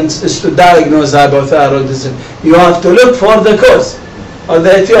importance is to diagnose hypothyroidism. You have to look for the cause or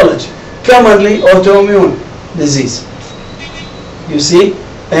the etiology. Commonly, autoimmune disease. You see,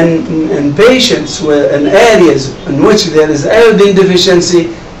 in patients in areas in which there is iodine deficiency,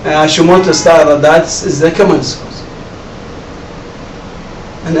 Hashimoto's thyroiditis is the common cause.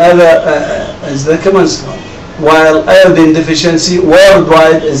 Another is the common cause, while iodine deficiency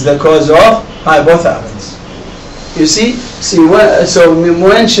worldwide is the cause of hypothyroidism. You see, so we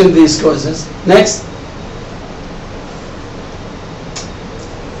mentioned these causes. Next,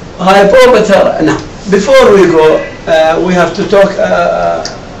 hypothyroidism. Now, before we go, we have to talk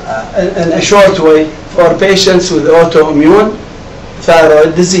in a short way for patients with autoimmune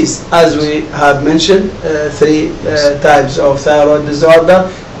thyroid disease. As we have mentioned, three types of thyroid disorder: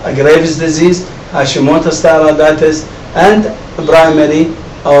 Graves' disease, Hashimoto's thyroiditis, and primary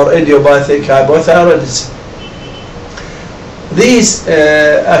or idiopathic hypothyroidism. These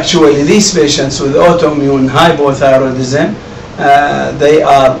patients with autoimmune hypothyroidism, they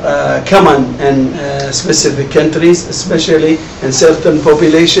are common in specific countries, especially in certain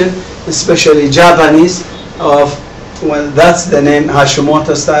population, especially Japanese. That's the name,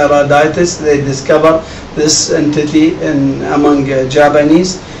 Hashimoto's thyroiditis. They discovered this entity among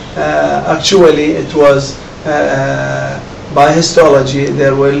Japanese. Actually, it was by histology.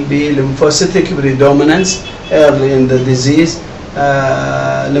 There will be lymphocytic predominance early in the disease,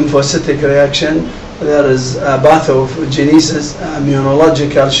 lymphocytic reaction. There is a pathogenesis,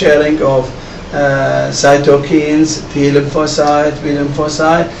 immunological sharing of cytokines, T lymphocyte, B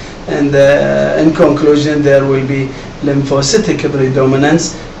lymphocyte, and in conclusion, there will be lymphocytic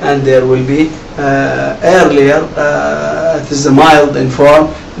predominance, and there will be earlier, it is mild in form.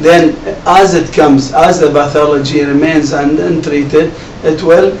 Then, as it comes, as the pathology remains untreated, it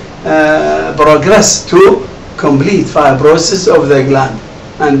will progress to complete fibrosis of the gland,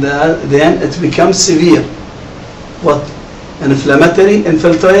 and then it becomes severe. What? Inflammatory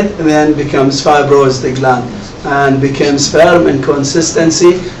infiltrate, then becomes fibrosed the gland and becomes firm in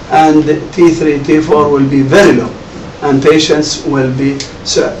consistency, and T3, T4 will be very low, and patients will be,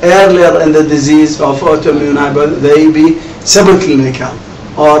 so earlier in the disease of autoimmune hypothyroidism, they be subclinical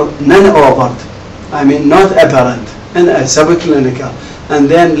or non-overt, not apparent, and subclinical, and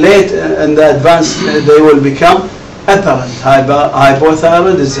then late in the advanced they will become apparent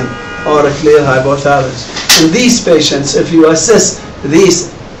hypothyroidism or a clear hypothyroidism. In these patients, if you assess these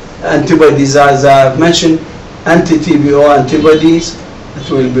antibodies, as I have mentioned, anti-TBO antibodies, it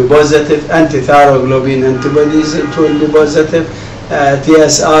will be positive. Anti-thyroglobulin antibodies, it will be positive.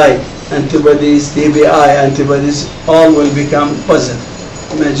 TSI antibodies, TBI antibodies, all will become positive.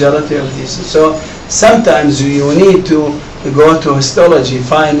 Majority of these. So sometimes you need to go to histology,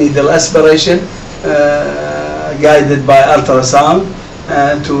 fine needle aspiration, guided by ultrasound,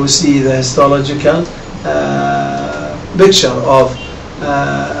 to see the histological picture of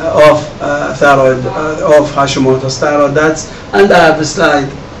thyroid, of Hashimoto's thyroiditis. And I have a slide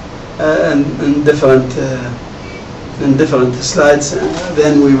in different slides.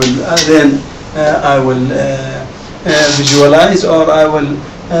 Then we will I will visualize, or I will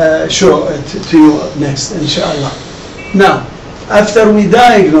show it to you next, inshallah. Now, after we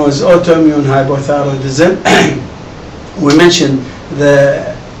diagnose autoimmune hypothyroidism, we mentioned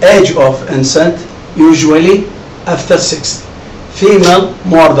the age of infant, usually after 60. Female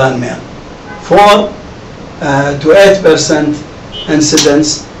more than male. 4 to 8%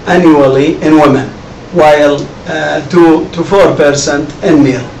 incidence annually in women, while 2 to 4% in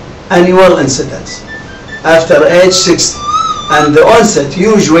male. Annual incidence after age 60, and the onset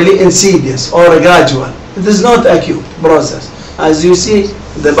usually insidious or gradual. It is not acute process. As you see,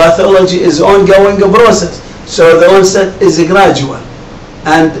 the pathology is ongoing process, so the onset is gradual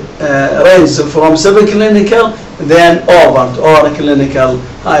and ranges from subclinical then overt or clinical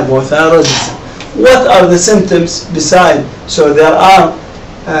hypothyroidism. What are the symptoms beside? So there are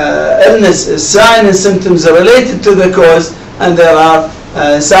illness signs and symptoms related to the cause, and there are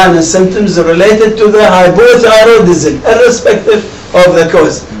signs and symptoms related to the hypothyroidism, irrespective of the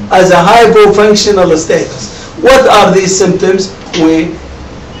cause, as a hypofunctional status. What are these symptoms? We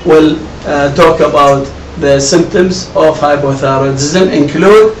will talk about the symptoms of hypothyroidism.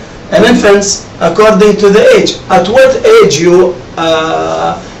 Include in infants according to the age. At what age you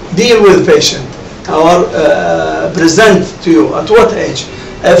deal with patient or present to you? At what age?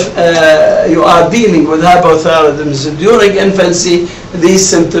 If you are dealing with hypothyroidism during infancy, these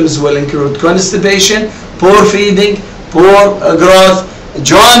symptoms will include constipation, poor feeding, poor growth,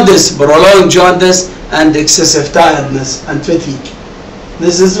 jaundice, prolonged jaundice, and excessive tiredness and fatigue.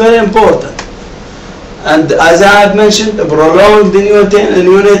 This is very important. And as I have mentioned, prolonged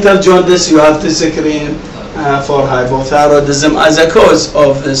neonatal jaundice, you have to screen for hypothyroidism as a cause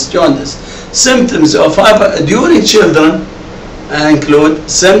of this jaundice. Symptoms of during children include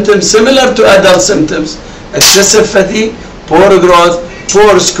symptoms similar to adult symptoms: excessive fatigue, poor growth,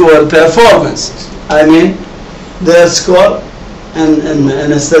 poor school performance. I mean, their score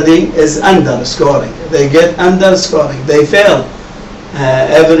in studying is underscoring. They get underscoring. They fail.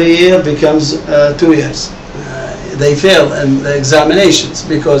 Every year becomes 2 years. They fail in the examinations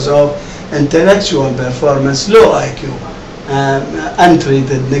because of intellectual performance, low IQ,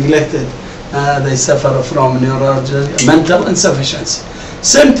 untreated, neglected. They suffer from neurological, mental insufficiency.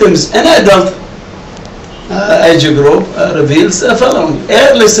 Symptoms in adult age group reveals the following.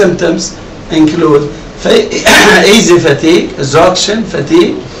 Early symptoms include easy fatigue, exhaustion,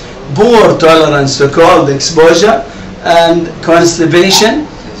 fatigue, poor tolerance to cold exposure, and constipation,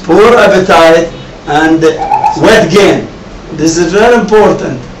 poor appetite, and weight gain. This is very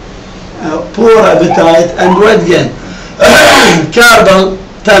important. Poor appetite and weight gain. Carpal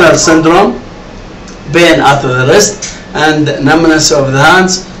tunnel syndrome, pain at the wrist, and numbness of the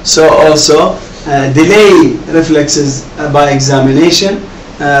hands. So also delay reflexes by examination.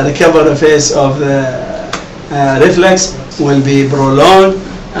 Recovery phase of the reflex will be prolonged,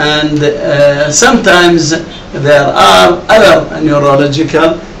 and sometimes there are other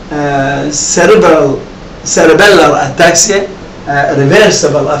neurological cerebellar ataxia,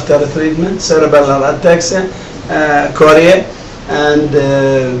 reversible after treatment, cerebellar ataxia, chorea, and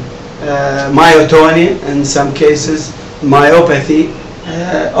myotonia in some cases, myopathy.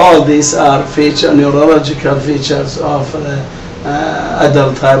 All these are neurological features of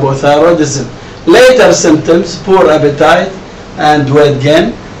adult hypothyroidism. Later symptoms: poor appetite and weight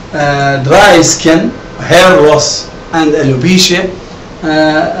gain, dry skin, hair loss, and alopecia,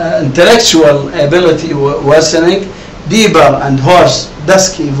 intellectual ability worsening, deeper and hoarse,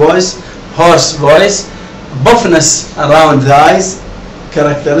 dusky voice, hoarse voice, buffness around the eyes,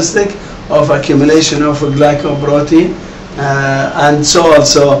 characteristic of accumulation of glycoprotein, and so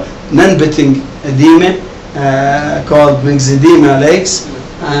also non-beating edema, called myxedema legs,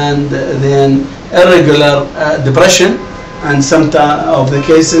 and then irregular depression, and some of the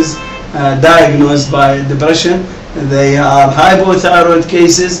cases diagnosed by depression, they are hypothyroid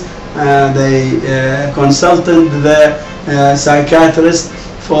cases. They consulted the psychiatrist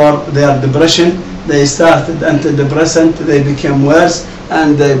for their depression. They started antidepressant, they became worse,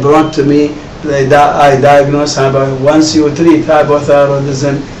 and they brought to me, I diagnosed once you treat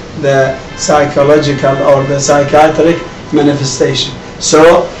hypothyroidism, the psychological or the psychiatric manifestation.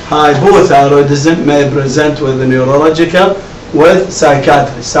 So hypothyroidism may present with the neurological, with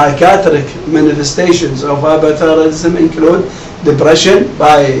psychiatry. Psychiatric manifestations of hypothyroidism include depression,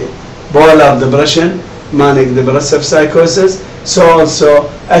 bipolar depression, manic depressive psychosis, so also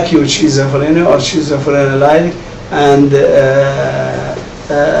acute schizophrenia or schizophrenia-like, and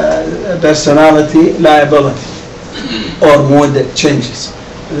personality liability or mood changes.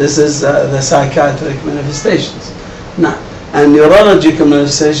 This is the psychiatric manifestations. Now, and neurological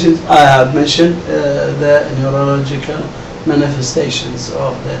manifestations, I have mentioned the neurological manifestations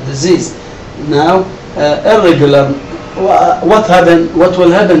of the disease. Now, irregular. What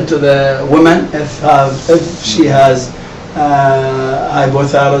will happen to the woman if she has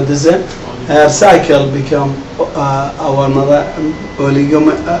hypothyroidism? Her cycle become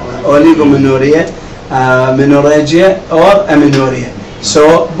oligomenorrhea, menorrhagia, or amenorrhea.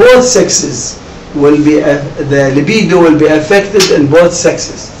 So both sexes will be the libido will be affected in both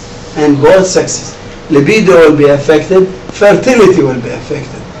sexes, libido will be affected, fertility will be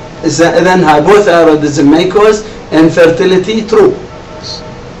affected. Then hypothyroidism may cause infertility, true.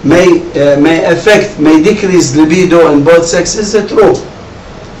 May decrease libido in both sexes, true.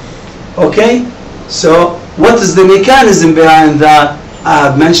 Okay, so what is the mechanism behind that? I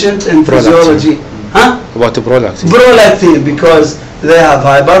have mentioned in physiology. About the prolactin. Prolactin, because they have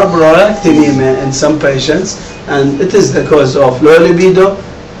hyperprolactinemia in some patients, and it is the cause of low libido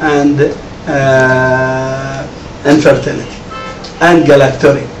and infertility and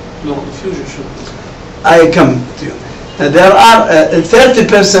galactorrhea. No, the fusion should. I come to you. There are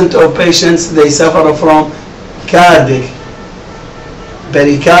 30% of patients, they suffer from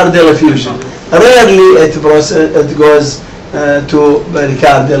pericardial effusion. Rarely it goes to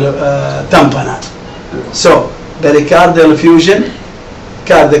pericardial tamponade. So pericardial effusion,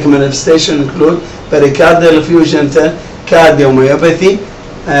 cardiac manifestation include pericardial effusion, cardiomyopathy,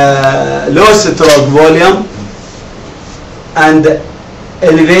 low stroke volume, and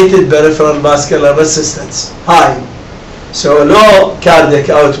elevated peripheral vascular resistance, high. So low cardiac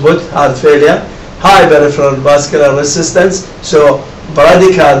output, heart failure, high peripheral vascular resistance, so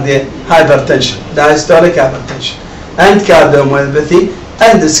bradycardia, hypertension, diastolic hypertension, and cardiomyopathy,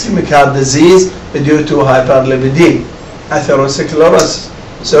 and ischemic heart disease due to hyperlipidemia, atherosclerosis.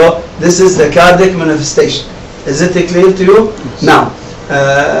 So this is the cardiac manifestation. Is it clear to you? Now,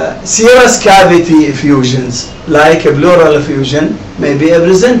 serous cavity effusions like a pleural effusion may be a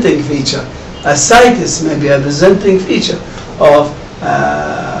presenting feature. Ascites may be a presenting feature of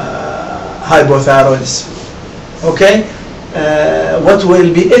hypothyroidism. Okay? What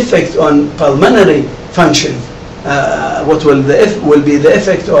will be effect on pulmonary function? What will be the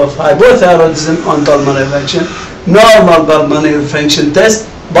effect of hypothyroidism on pulmonary function? Normal pulmonary function test,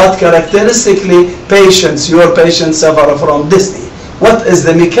 but characteristically your patients suffer from dyspnea. What is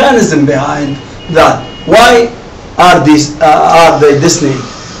the mechanism behind that? Why are they dyspneic?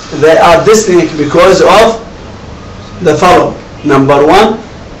 They are dyspneic because of the following. Number one,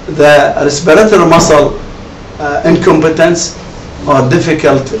 the respiratory muscle incompetence or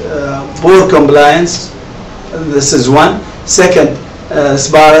difficult, poor compliance. This is one. Second,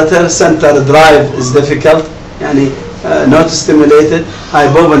 respiratory center drive is difficult, not stimulated.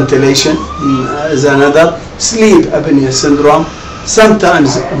 Hypoventilation is another. Sleep apnea syndrome.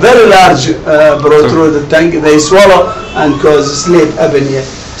 Sometimes very large protruded tongue, they swallow and cause sleep apnea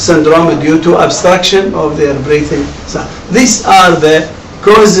syndrome due to obstruction of their breathing. So these are the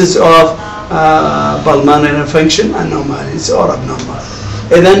causes of pulmonary function anomalies or abnormal.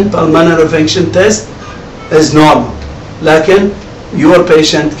 And then pulmonary function test is normal. Lakin your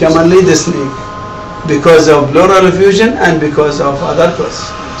patient commonly dyspneic because of pleural effusion and because of other causes.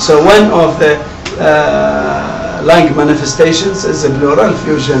 So one of the lung manifestations is a pleural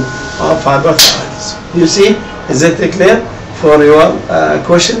effusion of hypothyroidism. You see, is it clear for your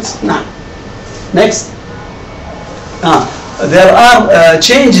questions? Now, next. There are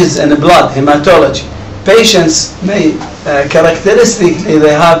changes in blood hematology. Patients may characteristically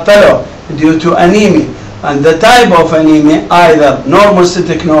they have pallor due to anemia, and the type of anemia either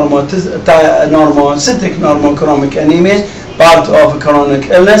normocytic normochromic anemia, part of chronic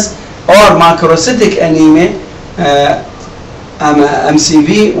illness, or macrocytic anemia.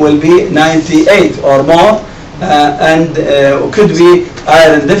 MCV will be 98 or more, and could be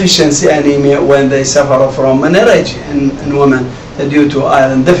iron deficiency anemia when they suffer from menorrhagia in women due to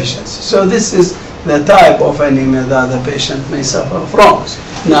iron deficiency. So this is the type of anemia that the patient may suffer from.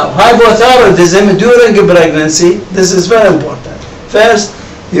 Now, hypothyroidism during pregnancy, this is very important. First,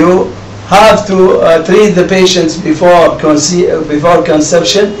 you have to treat the patients before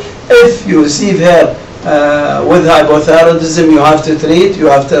conception. If you receive her with hypothyroidism, you have to treat, you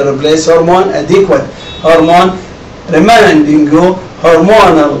have to replace hormone, adequate hormone, reminding you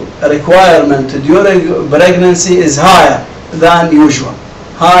hormonal requirement during pregnancy is higher than usual.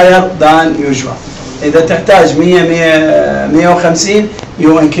 إذا تحتاج 150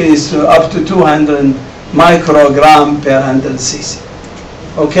 you increase to up to 200 microgram per 100 cc.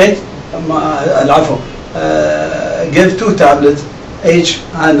 Okay? العفو. Give 2 tablets each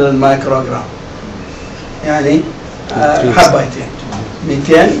 100 microgram. يعني حبتين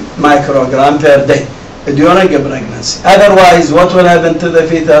 200 microgram per day during a pregnancy. Otherwise, what will happen to the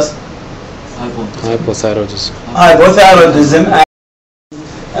fetus? Hypothyroidism. Hypothyroidism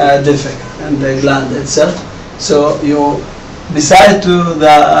and defect in the gland itself. So you decide to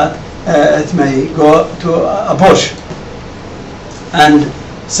it may go to abortion. And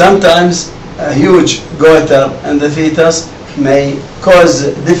sometimes a huge goiter in the fetus may cause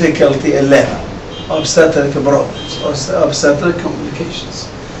difficulty in labor, obstetric problems, or obstetric complications.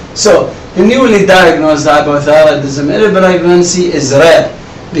 So, newly diagnosed hypothyroidism in pregnancy is rare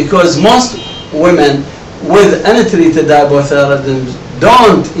because most women with untreated hypothyroidism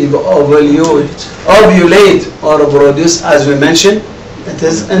don't ovulate or produce, as we mentioned. It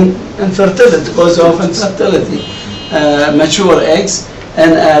is infertility, cause of infertility, mature eggs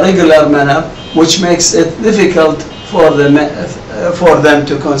in a regular manner, which makes it difficult for them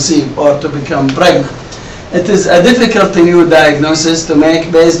to conceive or to become pregnant. It is a difficult new diagnosis to make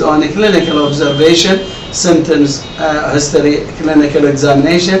based on a clinical observation, symptoms, history, clinical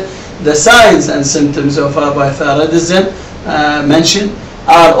examination. The signs and symptoms of hypothyroidism mentioned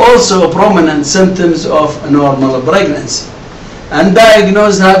are also prominent symptoms of normal pregnancy.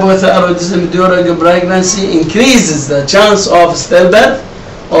 Undiagnosed hypothyroidism during pregnancy increases the chance of stillbirth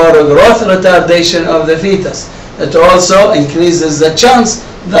or growth retardation of the fetus. It also increases the chance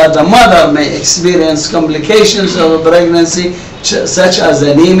that the mother may experience complications of pregnancy such as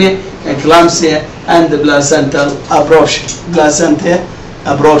anemia, eclampsia, and placental abruption.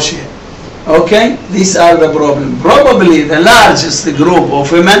 Okay, these are the problems. Probably the largest group of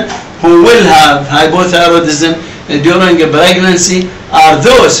women who will have hypothyroidism during a pregnancy are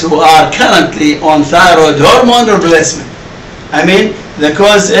those who are currently on thyroid hormone replacement. I mean, the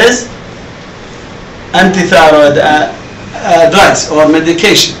cause is antithyroid drugs or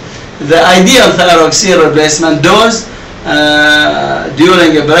medication. The ideal thyroxine replacement dose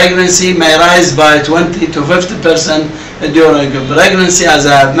during a pregnancy may rise by 20 to 50% during a pregnancy, as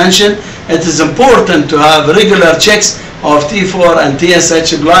I have mentioned. It is important to have regular checks of T4 and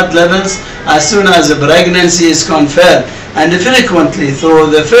TSH blood levels as soon as a pregnancy is confirmed, and frequently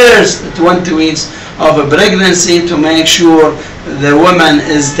through the first 20 weeks of a pregnancy to make sure the woman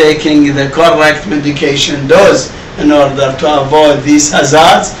is taking the correct medication dose in order to avoid these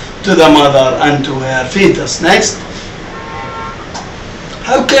hazards to the mother and to her fetus. Next.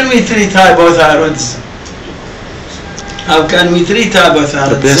 How can we treat hypothyroidism? How can we treat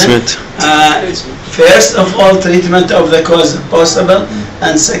hypothyroidism? First of all, treatment of the cause if possible,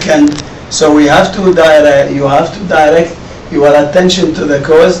 and second, so we have to you have to direct your attention to the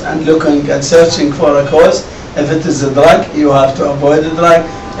cause and looking and searching for a cause. If it is a drug, you have to avoid the drug.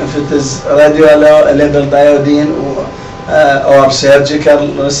 If it is radiolabeled iodine or surgical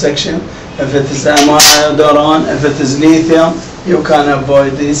resection, if it is amiodarone, if it is lithium, you can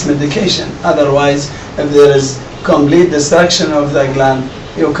avoid this medication. Otherwise, if there is complete destruction of the gland,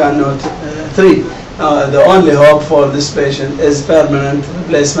 you cannot treat. The only hope for this patient is permanent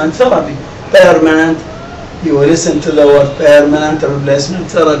replacement therapy. Permanent, you listen to the word permanent replacement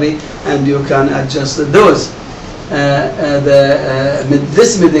therapy, and you can adjust the dose.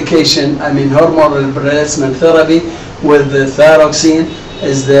 This medication, I mean hormone replacement therapy with the thyroxine,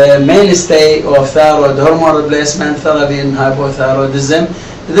 is the mainstay of thyroid hormone replacement therapy in hypothyroidism.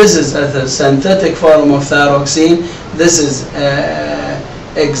 This is a synthetic form of thyroxine. This is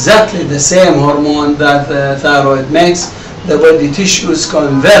exactly the same hormone that the thyroid makes. The body tissues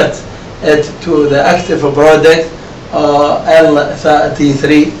convert it to the active product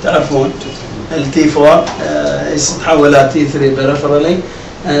LT3 تعرفون LT4 يتحول T3 peripherally.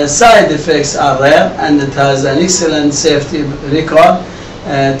 Side effects are rare and it has an excellent safety record.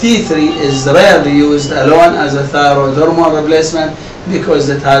 T3 is rarely used alone as a thyroid hormone replacement because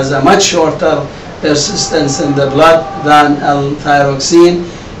it has a much shorter persistence in the blood than L-thyroxine.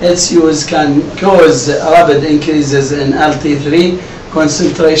 Its use can cause rapid increases in LT3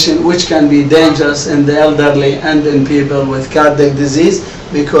 concentration, which can be dangerous in the elderly and in people with cardiac disease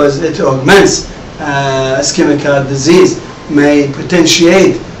because it augments ischemic heart disease, may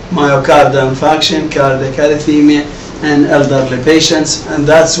potentiate myocardial infarction, cardiac arrhythmia in elderly patients, and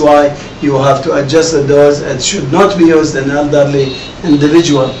that's why you have to adjust the dose. It should not be used in elderly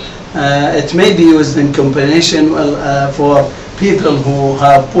individual. It may be used in combination for people who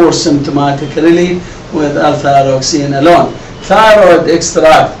have poor symptomatic relief with L-thyroxine alone. Thyroid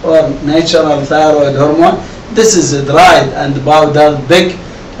extract or natural thyroid hormone, this is a dried and powdered big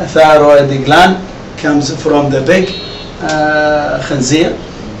thyroid gland, comes from the big khanzir,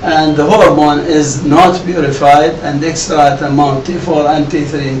 and the hormone is not purified, and extra amount T4 and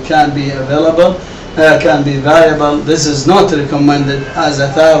T3 can be available, can be variable. This is not recommended as a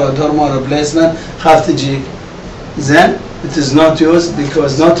thyroid hormone replacement. Then it is not used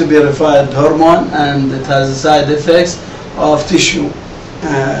because not purified hormone, and it has side effects of tissue,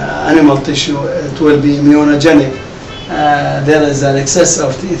 animal tissue. It will be immunogenic. There is an excess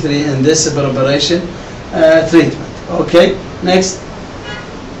of T3 in this preparation treatment. Okay, next.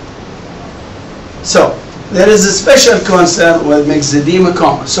 So there is a special concern with myxedema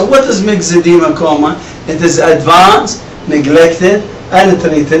coma. So what is myxedema coma? It is advanced, neglected,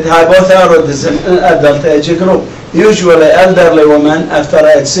 untreated hypothyroidism in adult age group. Usually elderly women after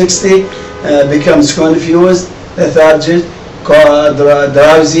age 60 becomes confused, lethargic,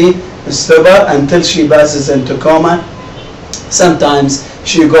 drowsy, stupor until she passes into coma. Sometimes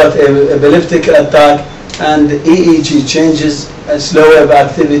she got an epileptic attack and EEG changes, slow wave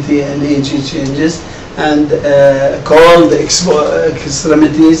activity and EEG changes, and cold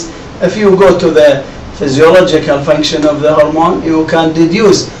extremities. If you go to the physiological function of the hormone, you can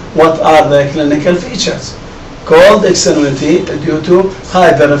deduce what are the clinical features. Cold extremity due to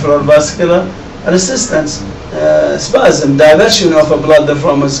high peripheral vascular resistance, spasm, diversion of blood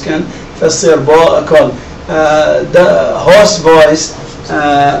from skin, فصير cold, the hoarse voice,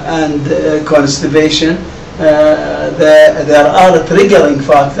 and constipation. There are a triggering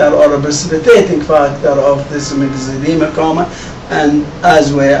factor or a precipitating factor of this myxedema coma, and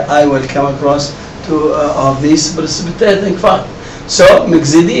as well I will come across to of these precipitating factors. So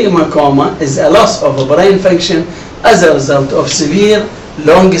myxedema coma is a loss of brain function as a result of severe,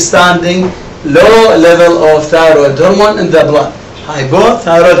 long-standing, low level of thyroid hormone in the blood,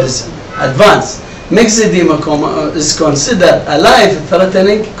 hypothyroidism. Advanced myxedema coma is considered a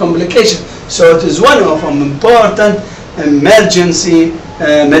life-threatening complication. So it is one of an important emergency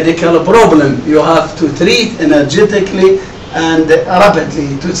medical problem. You have to treat energetically and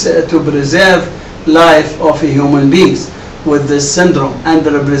rapidly to preserve life of human beings with this syndrome, and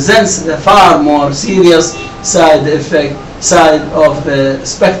represents the far more serious side of the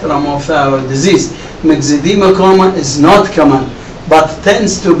spectrum of thyroid disease. Myxedema coma is not common, but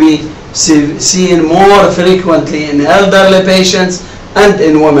tends to be seen more frequently in elderly patients and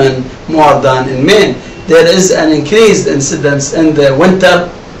in women more than in men. There is an increased incidence in the winter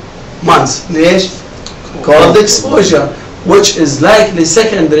months. ليش? Cold exposure, which is likely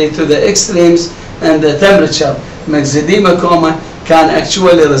secondary to the extremes in the temperature. Myxedema coma can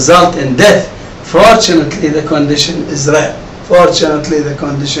actually result in death. Fortunately, the condition is rare. Fortunately, the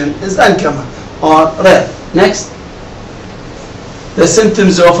condition is uncommon or rare. Next. The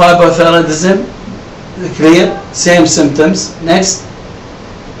symptoms of hypothyroidism, clear, same symptoms. Next.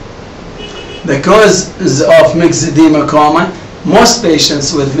 The causes of myxedema coma. Most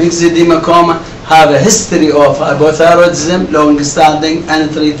patients with myxedema coma have a history of hypothyroidism, long-standing,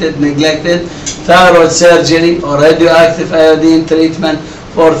 untreated, neglected, thyroid surgery or radioactive iodine treatment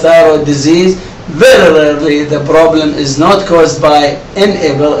for thyroid disease. Very rarely the problem is not caused by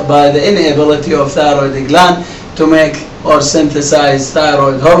the inability of thyroid gland to make or synthesize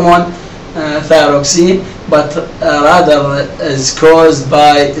thyroid hormone, thyroxine, but rather is caused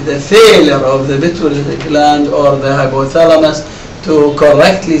by the failure of the pituitary gland or the hypothalamus to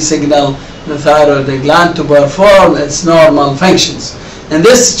correctly signal the thyroid gland to perform its normal functions. In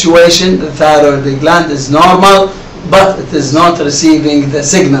this situation, the thyroid gland is normal, but it is not receiving the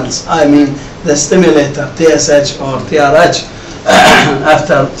signals. I mean the stimulator, TSH or TRH,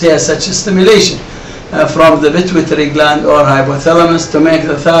 after TSH stimulation from the pituitary gland or hypothalamus to make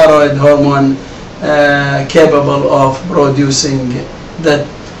the thyroid hormone capable of producing that.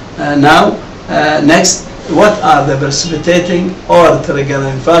 Next, what are the precipitating or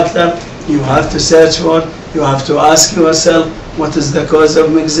triggering factor? You have to search for, you have to ask yourself, what is the cause of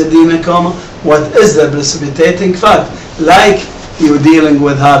myxedema coma? What is the precipitating factor? Like you dealing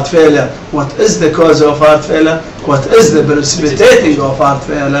with heart failure, what is the cause of heart failure? What is the precipitating of heart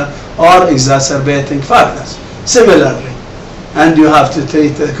failure or exacerbating factors? Similarly, and you have to treat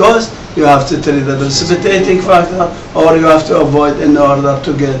the cause, you have to treat the precipitating factor, or you have to avoid in order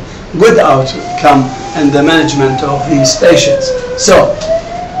to get good outcome in the management of these patients. So,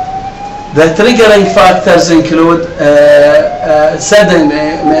 the triggering factors include sudden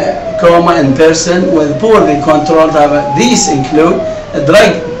coma in person with poorly controlled. These include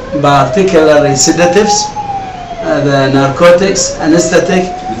drug, particularly sedatives, the narcotics, anesthetic,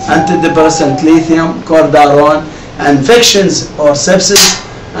 antidepressant, lithium, cortisone, infections or sepsis,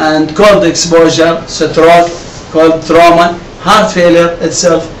 and cold exposure, stroke, cold trauma, heart failure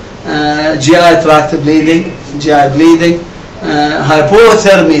itself, GI tract bleeding,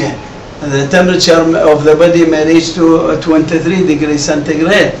 hypothermia. The temperature of the body may reach to 23 degrees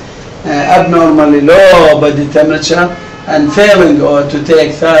centigrade. Abnormally low body temperature and failing or to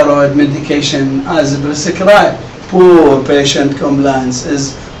take thyroid medication as prescribed. Poor patient compliance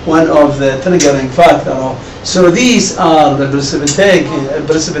is one of the triggering factors. So these are the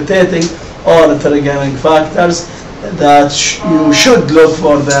precipitating or triggering factors that you should look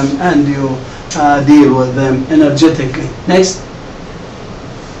for them and you deal with them energetically. Next.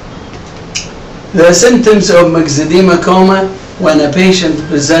 The symptoms of myxedema coma. When a patient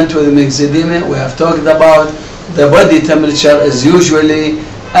presents with myxedema, we have talked about the body temperature is usually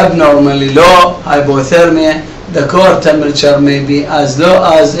abnormally low, hypothermia. The core temperature may be as low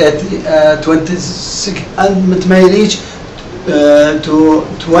as 26 and it may reach to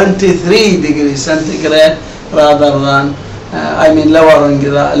 23 degrees centigrade rather than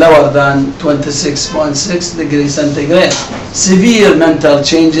lower than 26.6 degrees centigrade. Severe mental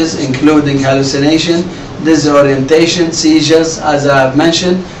changes including hallucination, disorientation, seizures, as I have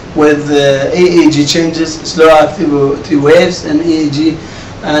mentioned, with EEG changes, slow activity waves in EEG,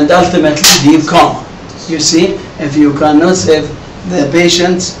 and ultimately deep coma. You see, if you cannot save the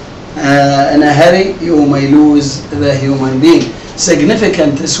patients in a hurry, you may lose the human being.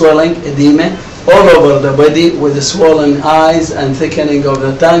 Significant swelling, edema, all over the body with swollen eyes and thickening of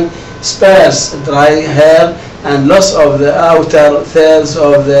the tongue, sparse dry hair, and loss of the outer thirds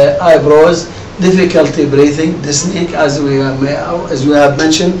of the eyebrows, difficulty breathing, dyspnea, as we have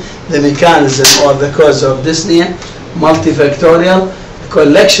mentioned, the mechanism or the cause of dyspnea, multifactorial,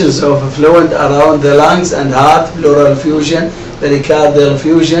 collections of fluid around the lungs and heart, pleural effusion, pericardial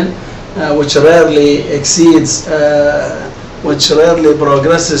effusion, which rarely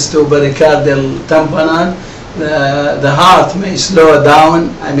progresses to pericardial tamponade. The heart may slow down,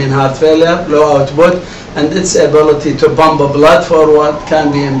 heart failure, low output, and its ability to pump blood forward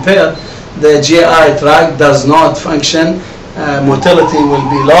can be impaired. The GI tract does not function, motility will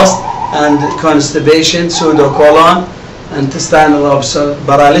be lost, and constipation, pseudocolon, intestinal ulcer,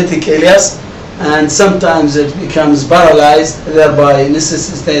 paralytic ileus, and sometimes it becomes paralyzed, thereby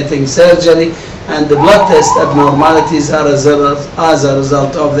necessitating surgery, and the blood test abnormalities are as a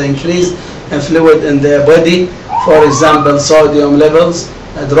result of the increased fluid in the body. For example, sodium levels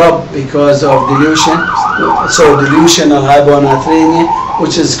drop because of dilution, so delusional hyponatremia,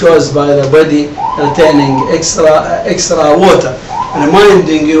 which is caused by the body retaining extra water.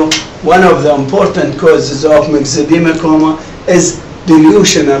 Reminding you, one of the important causes of myxedema coma is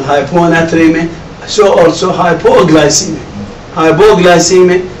delusional hyponatremia, so also hypoglycemia.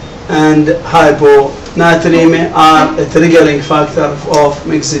 Hypoglycemia and hyponatremia are a triggering factor of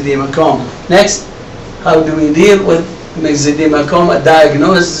myxedema coma. Next, how do we deal with myxedema coma?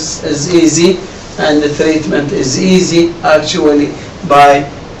 Diagnosis is easy and the treatment is easy actually by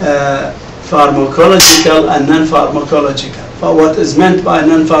pharmacological and non-pharmacological. For what is meant by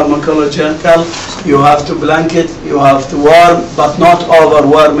non-pharmacological, you have to blanket, you have to warm, but not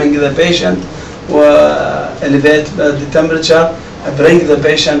overwarming the patient, elevate the temperature, bring the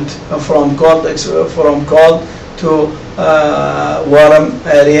patient from cold to warm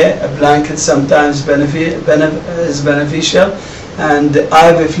area. A blanket sometimes is beneficial, and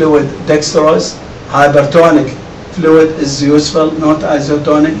IV fluid, dextrose, hypertonic fluid is useful, not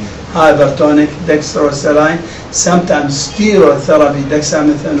isotonic. Hypertonic, dextrose saline, sometimes steroid therapy,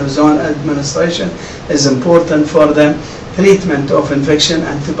 dexamethasone administration is important for them. Treatment of infection,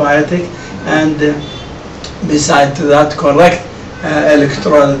 antibiotic, and beside that, correct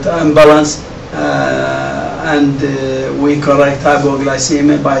electrolyte imbalance, and we correct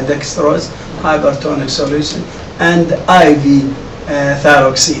hypoglycemia by dextrose, hypertonic solution, and IV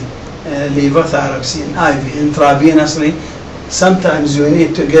thyroxine, levothyroxine, IV intravenously. Sometimes you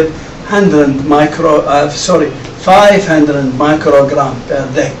need to give 500 microgram per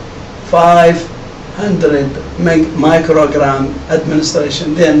day. 500 microgram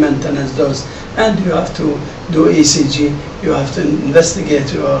administration, then maintenance dose. And you have to do ECG, you have to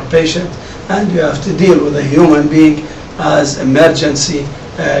investigate your patient, and you have to deal with a human being as emergency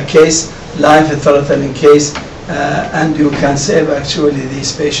case, life-threatening case, and you can save actually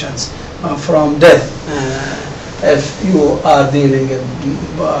these patients from death. If you are dealing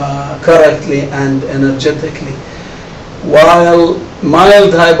correctly and energetically. While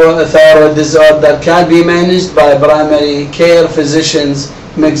mild hypothyroid disorder can be managed by primary care physicians,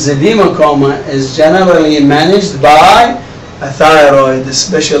 myxedema coma is generally managed by a thyroid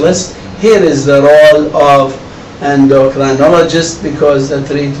specialist. Here is the role of endocrinologist, because the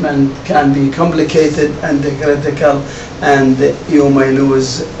treatment can be complicated and critical, and you may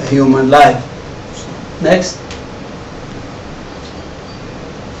lose human life. Next.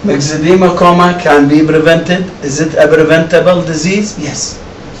 Myxedema coma can be prevented. Is it a preventable disease? Yes.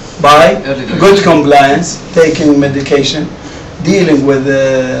 By good compliance, taking medication, dealing with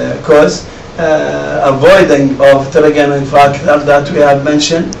the cause, avoiding of triggering factor that we have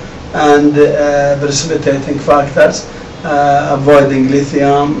mentioned, and precipitating factors, avoiding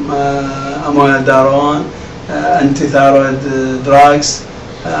lithium, amiodarone, antithyroid drugs,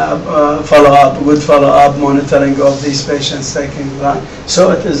 good follow-up monitoring of these patients taking drugs. So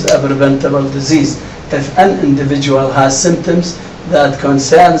it is a preventable disease. If an individual has symptoms that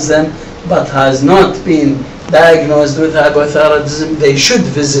concerns them but has not been diagnosed with hypothyroidism, they should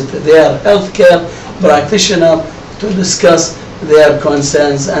visit their healthcare practitioner to discuss their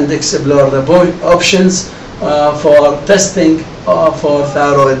concerns and explore the options for testing for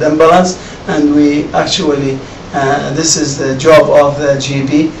thyroid imbalance. And we actually, this is the job of the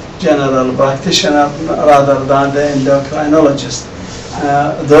GP, general practitioner, rather than the endocrinologist.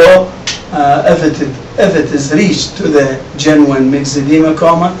 Though if it is reached to the genuine myxedema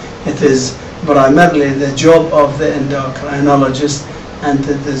coma, it is primarily the job of the endocrinologist, and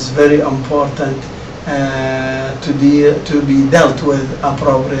it is very important to be dealt with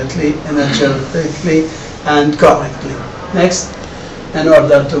appropriately, energetically, and correctly. Next, in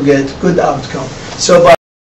order to get good outcome. So by